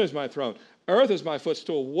 heaven is my throne, earth is my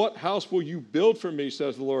footstool. What house will you build for me,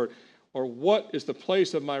 says the Lord? Or what is the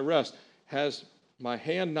place of my rest? Has my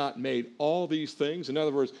hand not made all these things? In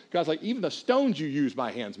other words, God's like, even the stones you use,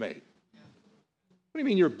 my hand's made. What do you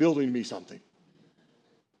mean you're building me something?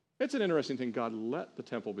 It's an interesting thing. God let the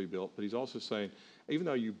temple be built, but he's also saying, even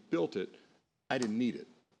though you built it, I didn't need it.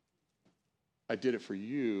 I did it for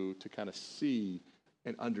you to kind of see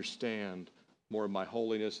and understand more of my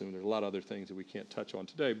holiness, and there's a lot of other things that we can't touch on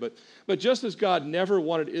today. But just as God never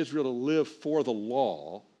wanted Israel to live for the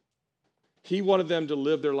law, he wanted them to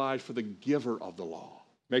live their lives for the giver of the law.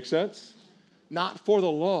 Make sense? Not for the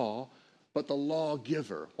law, but the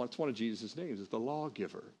lawgiver. That's one of Jesus' names, is the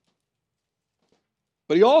lawgiver.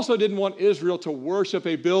 But he also didn't want Israel to worship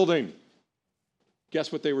a building.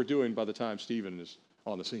 Guess what they were doing by the time Stephen is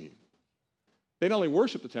on the scene? They not only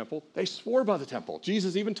worshiped the temple, they swore by the temple.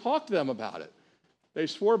 Jesus even talked to them about it. They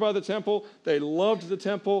swore by the temple. They loved the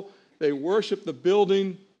temple. They worshiped the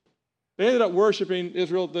building. They ended up worshiping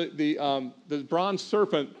Israel, the bronze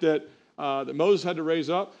serpent that Moses had to raise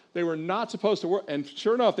up. They were not supposed to worship, and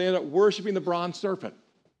sure enough, they ended up worshiping the bronze serpent.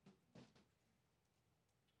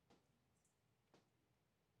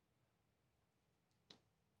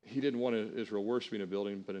 He didn't want Israel worshiping a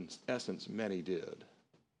building, but in essence, many did.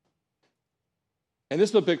 And this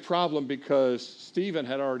is a big problem because Stephen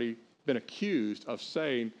had already been accused of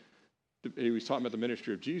saying, he was talking about the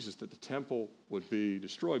ministry of Jesus, that the temple would be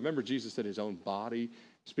destroyed. Remember, Jesus said his own body,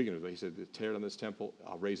 speaking of it, he said, tear down this temple,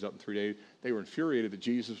 I'll raise it up in 3 days. They were infuriated that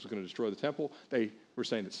Jesus was going to destroy the temple. They were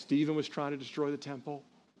saying that Stephen was trying to destroy the temple.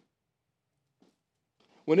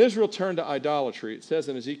 When Israel turned to idolatry, it says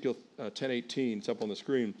in Ezekiel 10:18, it's up on the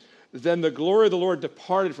screen, then the glory of the Lord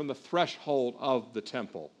departed from the threshold of the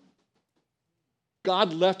temple.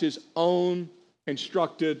 God left his own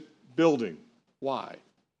instructed building. Why?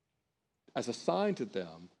 As a sign to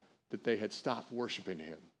them that they had stopped worshiping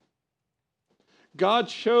him. God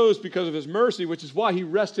chose because of his mercy, which is why he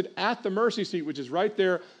rested at the mercy seat, which is right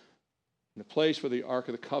there in the place where the Ark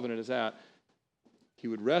of the Covenant is at. He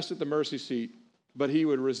would rest at the mercy seat, but he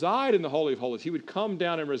would reside in the Holy of Holies. He would come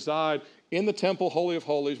down and reside in the temple, Holy of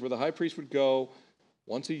Holies, where the high priest would go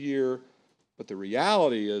once a year. But the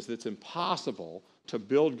reality is that it's impossible to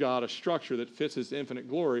build God a structure that fits his infinite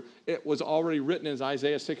glory. It was already written in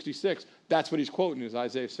Isaiah 66. That's what he's quoting in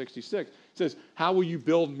Isaiah 66. It says, how will you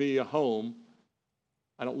build me a home?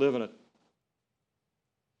 I don't live in a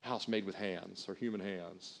house made with hands or human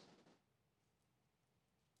hands.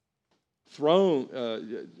 Throne,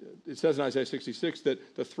 it says in Isaiah 66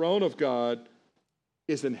 that the throne of God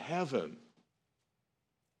is in heaven.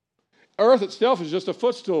 Earth itself is just a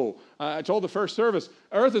footstool. I told the first service,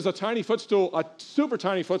 Earth is a tiny footstool, a super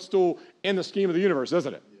tiny footstool in the scheme of the universe,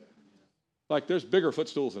 isn't it? Like there's bigger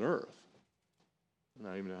footstools than Earth. I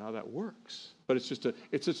don't even know how that works. But it's just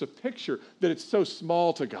a picture that it's so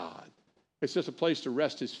small to God. It's just a place to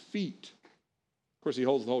rest his feet. Of course, he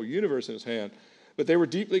holds the whole universe in his hand. But they were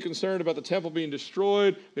deeply concerned about the temple being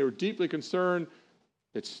destroyed. They were deeply concerned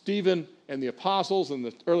that Stephen and the apostles and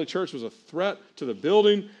the early church was a threat to the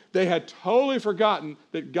building. They had totally forgotten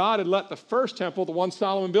that God had let the first temple, the one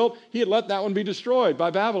Solomon built, he had let that one be destroyed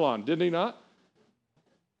by Babylon. Didn't he not?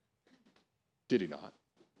 Did he not?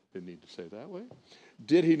 Didn't need to say it that way.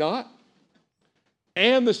 Did he not?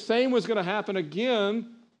 And the same was going to happen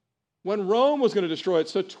again when Rome was going to destroy it.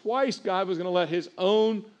 So twice God was going to let his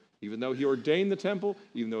own, even though he ordained the temple,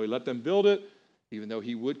 even though he let them build it, even though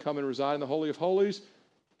he would come and reside in the Holy of Holies,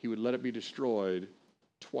 he would let it be destroyed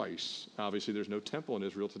twice. Obviously, there's no temple in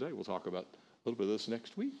Israel today. We'll talk about a little bit of this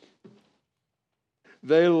next week.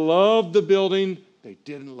 They loved the building. They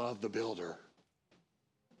didn't love the builder.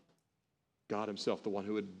 God himself, the one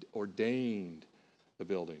who had ordained the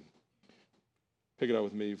building. Pick it up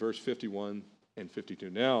with me, verse 51 and 52.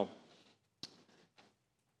 Now,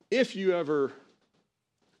 if you ever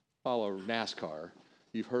follow NASCAR,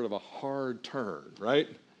 you've heard of a hard turn, right?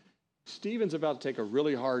 Stephen's about to take a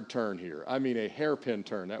really hard turn here. I mean, a hairpin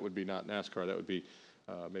turn. That would be not NASCAR. That would be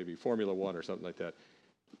maybe Formula One or something like that.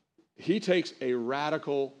 He takes a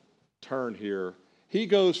radical turn here. He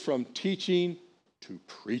goes from teaching to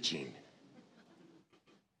preaching.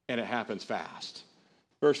 And it happens fast.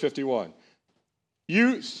 Verse 51.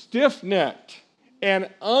 You stiff-necked and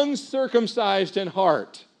uncircumcised in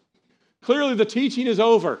heart. Clearly the teaching is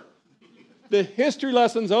over. The history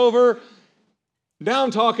lesson's over. Now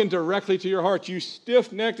I'm talking directly to your heart. You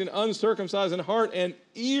stiff-necked and uncircumcised in heart and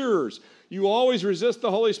ears. You always resist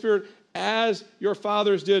the Holy Spirit as your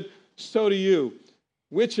fathers did, so do you.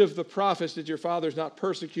 Which of the prophets did your fathers not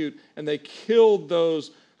persecute? And they killed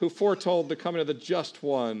those who foretold the coming of the just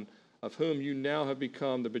one, of whom you now have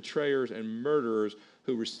become the betrayers and murderers,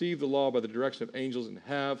 who received the law by the direction of angels and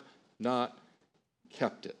have not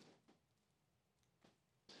kept it.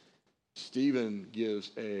 Stephen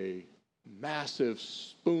gives a massive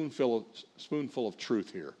spoonful of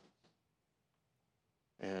truth here.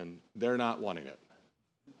 And they're not wanting it.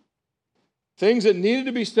 Things that needed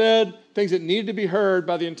to be said, things that needed to be heard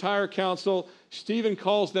by the entire council, Stephen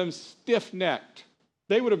calls them stiff-necked.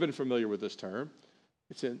 They would have been familiar with this term.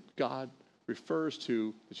 God refers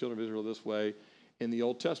to the children of Israel this way. In the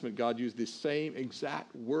Old Testament, God used the same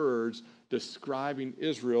exact words describing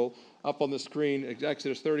Israel. Up on the screen,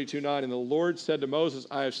 Exodus 32:9, and the Lord said to Moses,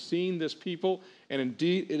 I have seen this people, and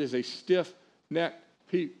indeed it is a stiff-necked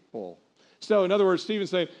people. So in other words, Stephen's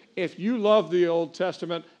saying, if you love the Old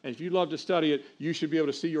Testament and if you love to study it, you should be able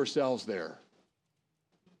to see yourselves there.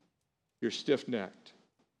 You're stiff-necked,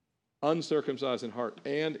 uncircumcised in heart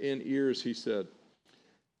and in ears, he said.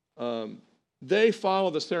 They follow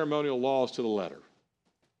the ceremonial laws to the letter.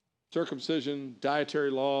 Circumcision,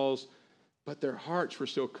 dietary laws, but their hearts were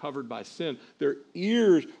still covered by sin. Their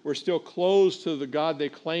ears were still closed to the God they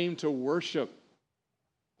claimed to worship.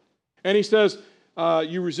 And he says,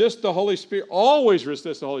 you resist the Holy Spirit, always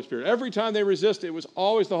resist the Holy Spirit. Every time they resist, it was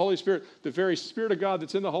always the Holy Spirit. The very Spirit of God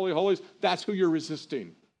that's in the Holy of Holies, that's who you're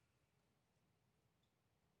resisting.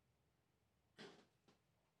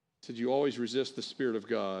 He said, you always resist the Spirit of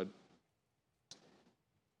God.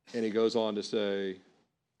 And he goes on to say,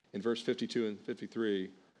 in verse 52 and 53,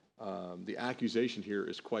 the accusation here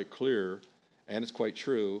is quite clear, and it's quite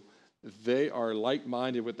true. They are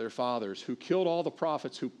like-minded with their fathers, who killed all the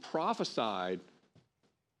prophets who prophesied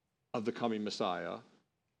of the coming Messiah.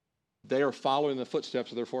 They are following the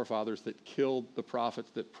footsteps of their forefathers that killed the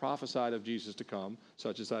prophets that prophesied of Jesus to come,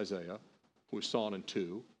 such as Isaiah, who was sawn in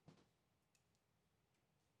two.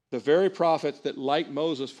 The very prophets that, like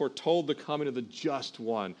Moses, foretold the coming of the just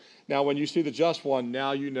one. Now, when you see the just one,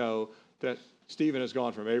 now you know that Stephen has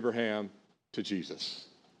gone from Abraham to Jesus.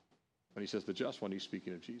 When he says the just one, he's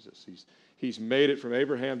speaking of Jesus. He's made it from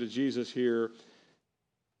Abraham to Jesus here.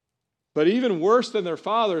 But even worse than their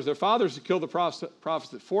fathers who killed the prophets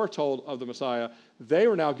that foretold of the Messiah, they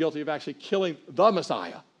were now guilty of actually killing the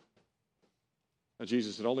Messiah. Now,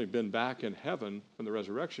 Jesus had only been back in heaven from the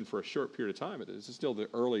resurrection for a short period of time. This is still the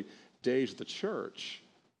early days of the church.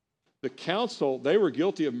 The council, they were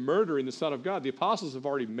guilty of murdering the Son of God. The apostles have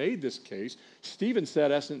already made this case. Stephen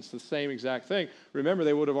said, in essence, the same exact thing. Remember,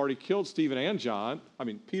 they would have already killed Peter and John.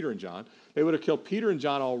 They would have killed Peter and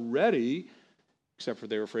John already, except for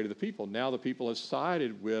they were afraid of the people. Now the people have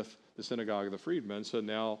sided with the synagogue of the freedmen, so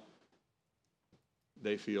now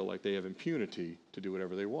they feel like they have impunity to do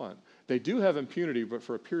whatever they want. They do have impunity, but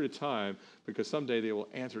for a period of time, because someday they will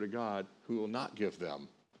answer to God, who will not give them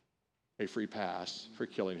a free pass for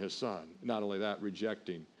killing his son. Not only that,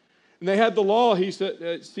 rejecting. And they had the law.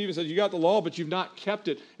 Stephen said, you got the law, but you've not kept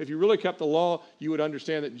it. If you really kept the law, you would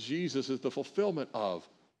understand that Jesus is the fulfillment of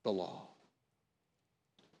the law.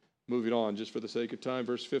 Moving on, just for the sake of time,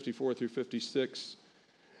 verse 54 through 56.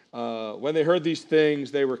 When they heard these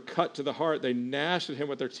things, they were cut to the heart. They gnashed at him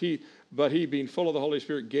with their teeth. But he, being full of the Holy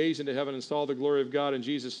Spirit, gazed into heaven and saw the glory of God and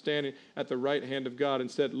Jesus standing at the right hand of God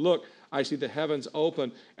and said, look, I see the heavens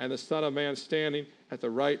open and the Son of Man standing at the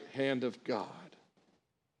right hand of God.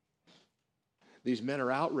 These men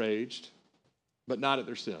are outraged, but not at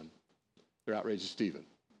their sin. They're outraged at Stephen.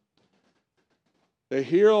 They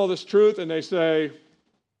hear all this truth and they say,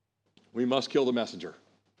 we must kill the messenger.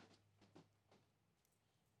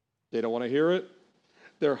 They don't want to hear it.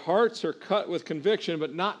 Their hearts are cut with conviction,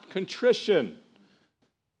 but not contrition.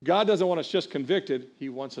 God doesn't want us just convicted. He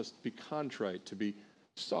wants us to be contrite, to be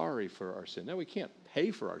sorry for our sin. Now, we can't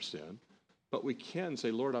pay for our sin, but we can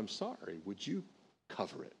say, Lord, I'm sorry. Would you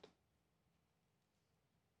cover it?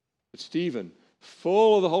 But Stephen,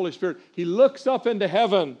 full of the Holy Spirit, he looks up into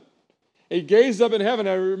heaven. He gazes up in heaven.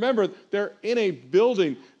 And remember, they're in a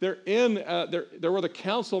building. They're where the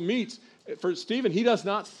council meets. For Stephen, he does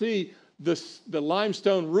not see the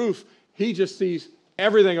limestone roof. He just sees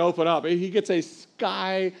everything open up. He gets a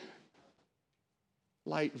skylight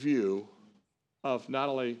view of not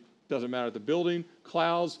only, doesn't matter, the building,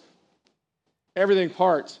 clouds, everything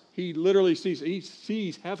parts. He literally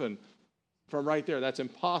sees heaven from right there. That's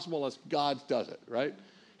impossible unless God does it, right?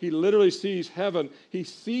 He literally sees heaven. He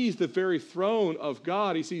sees the very throne of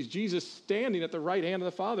God. He sees Jesus standing at the right hand of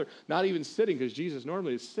the Father, not even sitting, because Jesus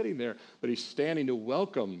normally is sitting there, but he's standing to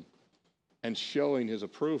welcome and showing his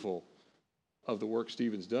approval of the work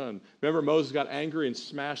Stephen's done. Remember, Moses got angry and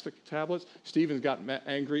smashed the tablets? Stephen's got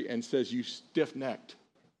angry and says, you stiff-necked.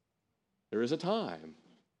 There is a time,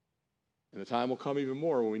 and the time will come even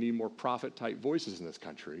more when we need more prophet-type voices in this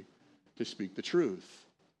country to speak the truth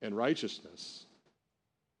and righteousness.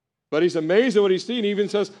 But he's amazed at what he's seen. He even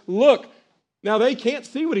says, look, now they can't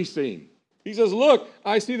see what he's seen. He says, look,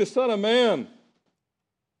 I see the Son of Man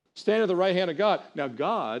standing at the right hand of God. Now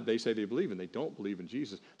God, they say they believe in. They don't believe in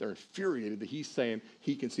Jesus. They're infuriated that he's saying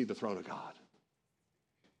he can see the throne of God.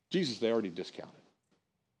 Jesus, they already discounted.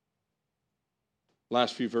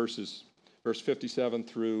 Last few verses, verse 57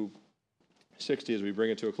 through 60 as we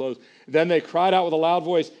bring it to a close. Then they cried out with a loud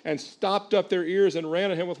voice and stopped up their ears and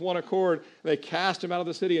ran at him with one accord. They cast him out of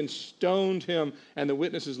the city and stoned him. And the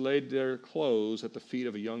witnesses laid their clothes at the feet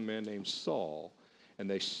of a young man named Saul. And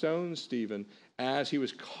they stoned Stephen as he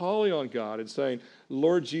was calling on God and saying,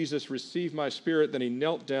 Lord Jesus, receive my spirit. Then he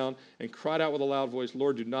knelt down and cried out with a loud voice,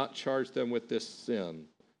 Lord, do not charge them with this sin.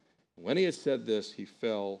 When he had said this, he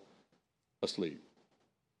fell asleep.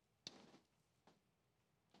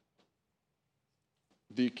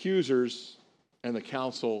 The accusers and the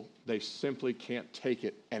council, they simply can't take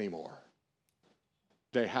it anymore.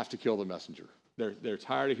 They have to kill the messenger. They're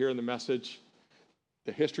tired of hearing the message.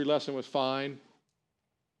 The history lesson was fine.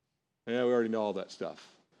 Yeah, we already know all that stuff.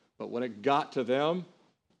 But when it got to them,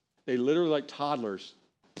 they literally, like toddlers,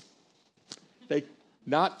 they,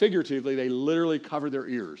 not figuratively, they literally covered their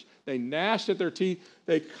ears. They gnashed at their teeth.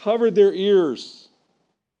 They covered their ears.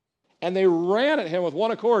 And they ran at him with one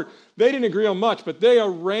accord. They didn't agree on much, but they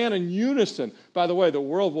ran in unison. By the way, the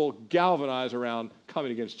world will galvanize around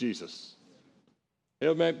coming against Jesus.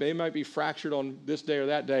 They might be fractured on this day or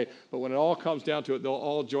that day, but when it all comes down to it, they'll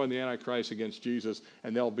all join the Antichrist against Jesus,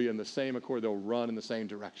 and they'll be in the same accord. They'll run in the same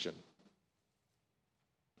direction.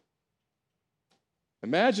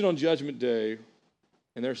 Imagine on Judgment Day,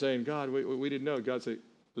 and they're saying, God, we didn't know. God said,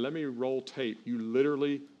 let me roll tape. You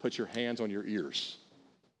literally put your hands on your ears.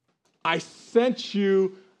 I sent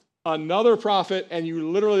you another prophet, and you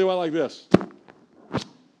literally went like this.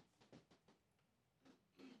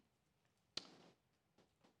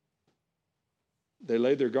 They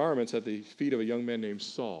laid their garments at the feet of a young man named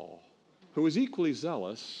Saul, who was equally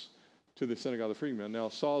zealous to the synagogue of the freedmen. Now,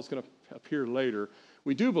 Saul's going to appear later.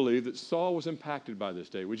 We do believe that Saul was impacted by this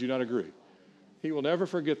day. Would you not agree? He will never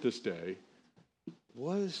forget this day.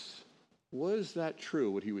 Was that true,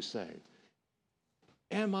 what he was saying?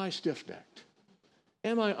 Am I stiff-necked?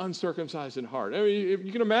 Am I uncircumcised in heart? I mean,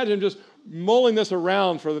 you can imagine him just mulling this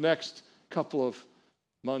around for the next couple of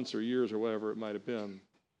months or years or whatever it might have been.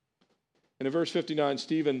 And in verse 59,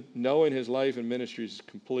 Stephen, knowing his life and ministry is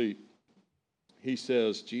complete, he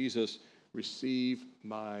says, Jesus, receive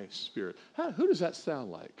my spirit. Who does that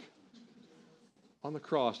sound like? On the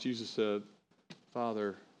cross, Jesus said,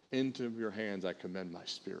 Father, into your hands I commend my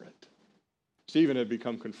spirit. Stephen had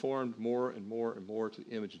become conformed more and more and more to the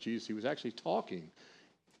image of Jesus. He was actually talking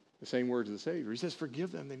the same words of the Savior. He says,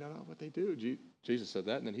 forgive them, they know not what they do. Jesus said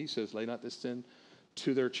that, and then he says, lay not this sin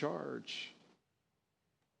to their charge.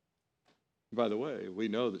 By the way, we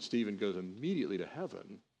know that Stephen goes immediately to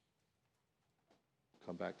heaven.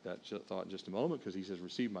 Come back to that thought in just a moment, because he says,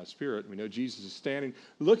 receive my spirit. We know Jesus is standing,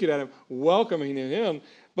 looking at him, welcoming him.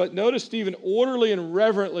 But notice Stephen orderly and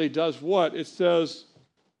reverently does what? It says,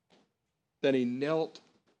 then he knelt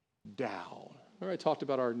down. Remember I talked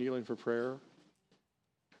about our kneeling for prayer?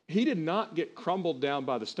 He did not get crumbled down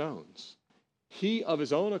by the stones. He, of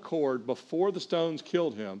his own accord, before the stones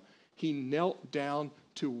killed him, he knelt down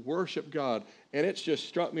to worship God. And it's just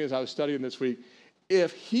struck me as I was studying this week,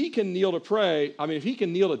 if he can kneel to pray, if he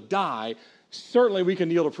can kneel to die, certainly we can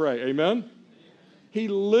kneel to pray. Amen? He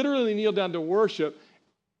literally kneeled down to worship.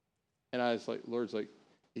 And I was like, Lord's like,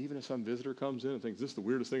 even if some visitor comes in and thinks, this is the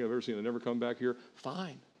weirdest thing I've ever seen, I'll never come back here,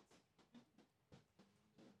 fine.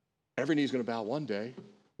 Every knee's going to bow one day.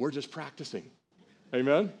 We're just practicing.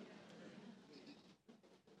 Amen?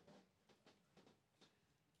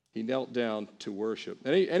 He knelt down to worship.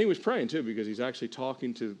 And he was praying too, because he's actually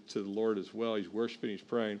talking to the Lord as well. He's worshiping, he's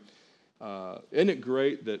praying. Isn't it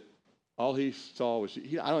great that all he saw was,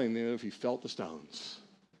 I don't even know if he felt the stones,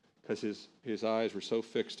 because his eyes were so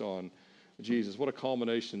fixed on Jesus. What a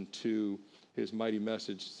culmination to his mighty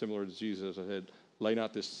message, similar to Jesus, as I said, lay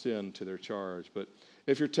not this sin to their charge. But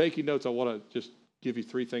if you're taking notes, I want to just give you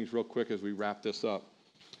three things real quick as we wrap this up.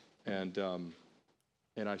 And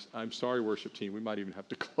I'm sorry, worship team, we might even have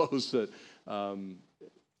to close it.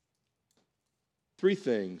 Three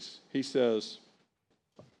things. He says,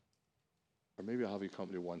 or maybe I'll have you come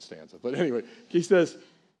to one stanza. But anyway, he says,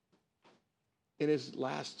 in his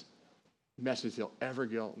last message he'll ever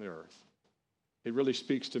get on the earth, it really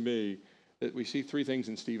speaks to me that we see three things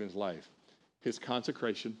in Stephen's life. His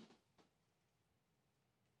consecration,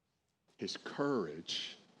 his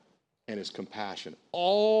courage, and his compassion.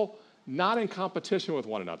 All not in competition with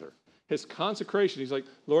one another. His consecration, he's like,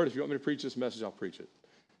 Lord, if you want me to preach this message, I'll preach it.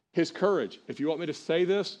 His courage, if you want me to say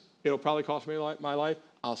this, it'll probably cost me my life,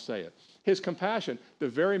 I'll say it. His compassion, the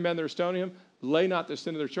very men that are stoning him, lay not this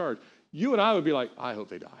sin to their charge. You and I would be like, I hope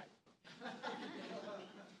they die.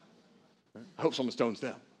 I hope someone stones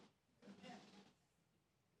them.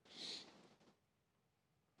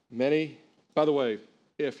 Many, by the way,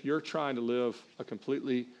 if you're trying to live a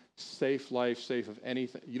completely safe life, safe of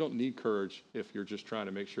anything, you don't need courage if you're just trying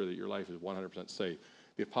to make sure that your life is 100% safe.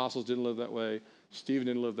 The apostles didn't live that way. Stephen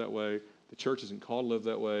didn't live that way. The church isn't called to live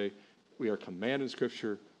that way. We are commanded in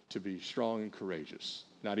Scripture to be strong and courageous.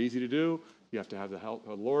 Not easy to do, You have to have the help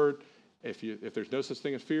of the Lord. If there's no such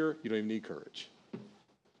thing as fear, you don't even need courage.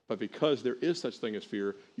 But because there is such thing as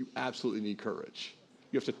fear, you absolutely need courage.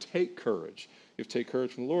 You have to take courage. You have to take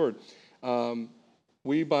courage from the Lord.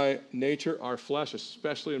 We, by nature, our flesh,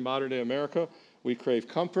 especially in modern-day America, we crave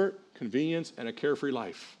comfort, convenience, and a carefree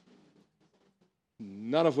life.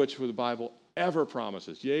 None of which the Bible ever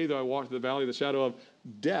promises. Yea, though I walk through the valley of the shadow of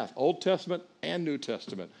death, Old Testament and New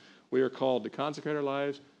Testament. We are called to consecrate our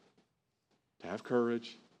lives, to have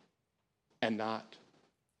courage, and not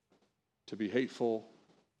to be hateful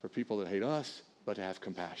for people that hate us, but to have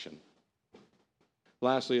compassion.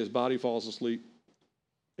 Lastly, his body falls asleep.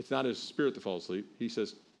 It's not his spirit that falls asleep. He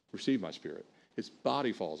says, receive my spirit. His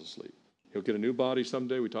body falls asleep. He'll get a new body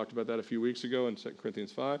someday. We talked about that a few weeks ago in 2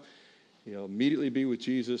 Corinthians 5. He'll immediately be with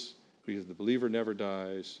Jesus because the believer never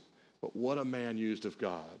dies. But what a man used of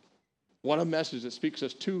God. What a message that speaks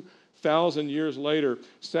us 2,000 years later.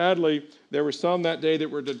 Sadly, there were some that day that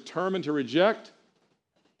were determined to reject,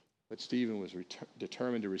 but Stephen was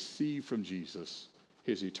determined to receive from Jesus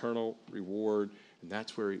his eternal reward, and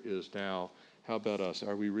that's where he is now. How about us?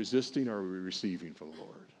 Are we resisting or are we receiving from the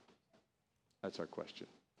Lord? That's our question.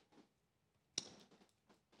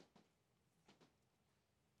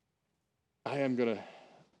 I am going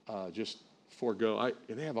to just forego.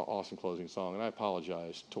 They have an awesome closing song, and I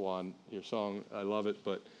apologize, Tawan, your song. I love it,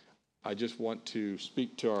 but I just want to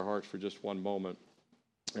speak to our hearts for just one moment,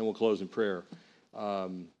 and we'll close in prayer. I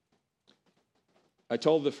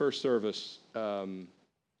told the first service, and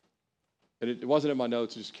it wasn't in my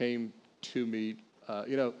notes, it just came to me.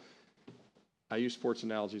 I use sports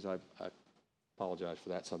analogies. I apologize for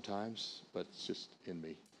that sometimes, but it's just in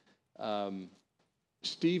me.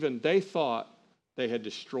 Stephen, they thought they had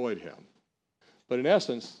destroyed him. But in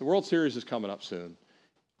essence, the World Series is coming up soon.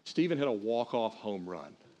 Stephen hit a walk-off home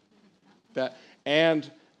run. And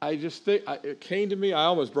I just think, it came to me, I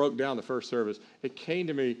almost broke down the first service. It came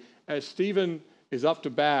to me as Stephen is up to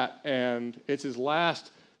bat, and it's his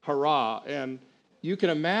last hurrah. And you can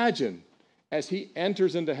imagine, as he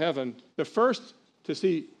enters into heaven, first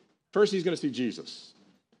he's going to see Jesus.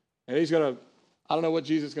 And he's going to, I don't know what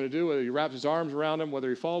Jesus is going to do, whether he wraps his arms around him, whether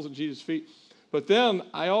he falls at Jesus' feet. But then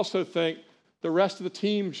I also think the rest of the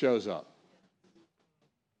team shows up.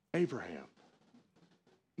 Abraham,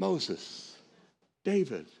 Moses,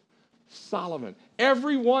 David, Solomon.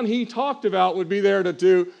 Everyone he talked about would be there to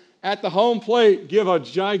do, at the home plate, give a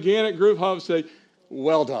gigantic group hug, say,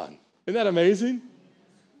 well done. Isn't that amazing?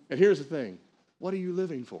 And here's the thing. What are you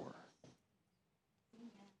living for?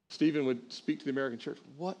 Stephen would speak to the American church.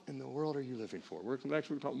 What in the world are you living for? Next week,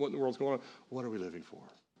 we're talking what in the world's going on. What are we living for?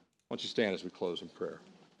 Why don't you stand as we close in prayer?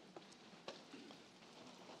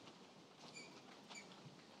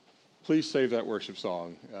 Please save that worship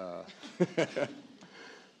song.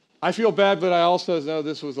 I feel bad, but I also know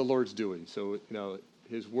this was the Lord's doing. So,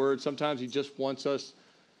 his word, sometimes he just wants us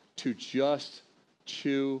to just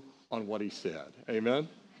chew on what he said. Amen?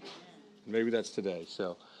 Maybe that's today.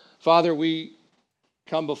 So, Father, we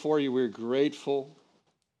come before you. We're grateful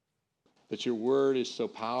that your word is so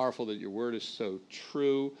powerful, that your word is so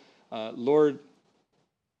true. Lord,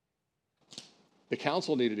 the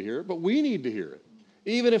council needed to hear it, but we need to hear it.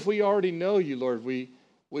 Even if we already know you, Lord, we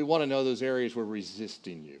want to know those areas where we're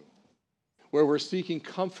resisting you, where we're seeking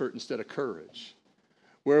comfort instead of courage,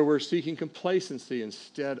 where we're seeking complacency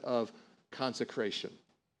instead of consecration.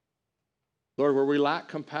 Lord, where we lack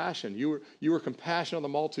compassion. You were compassionate on the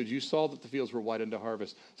multitude. You saw that the fields were white unto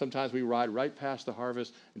harvest. Sometimes we ride right past the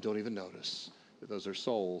harvest and don't even notice that those are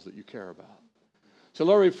souls that you care about. So,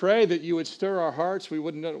 Lord, we pray that you would stir our hearts. We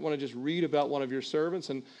wouldn't want to just read about one of your servants.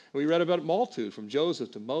 And we read about a multitude, from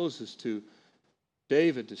Joseph to Moses to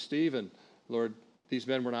David to Stephen. Lord, these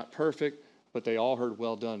men were not perfect, but they all heard,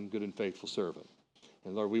 well done, good and faithful servant.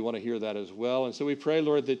 And, Lord, we want to hear that as well. And so we pray,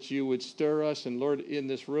 Lord, that you would stir us. And, Lord, in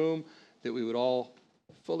this room, that we would all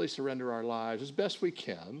fully surrender our lives as best we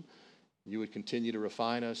can. You would continue to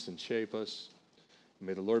refine us and shape us.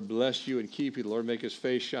 May the Lord bless you and keep you. The Lord make his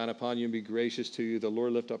face shine upon you and be gracious to you. The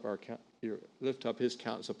Lord lift up his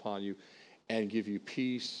countenance upon you and give you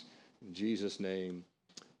peace. In Jesus' name,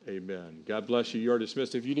 amen. God bless you. You are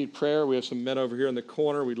dismissed. If you need prayer, we have some men over here in the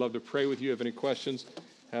corner. We'd love to pray with you. If you have any questions,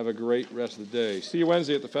 have a great rest of the day. See you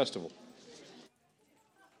Wednesday at the festival.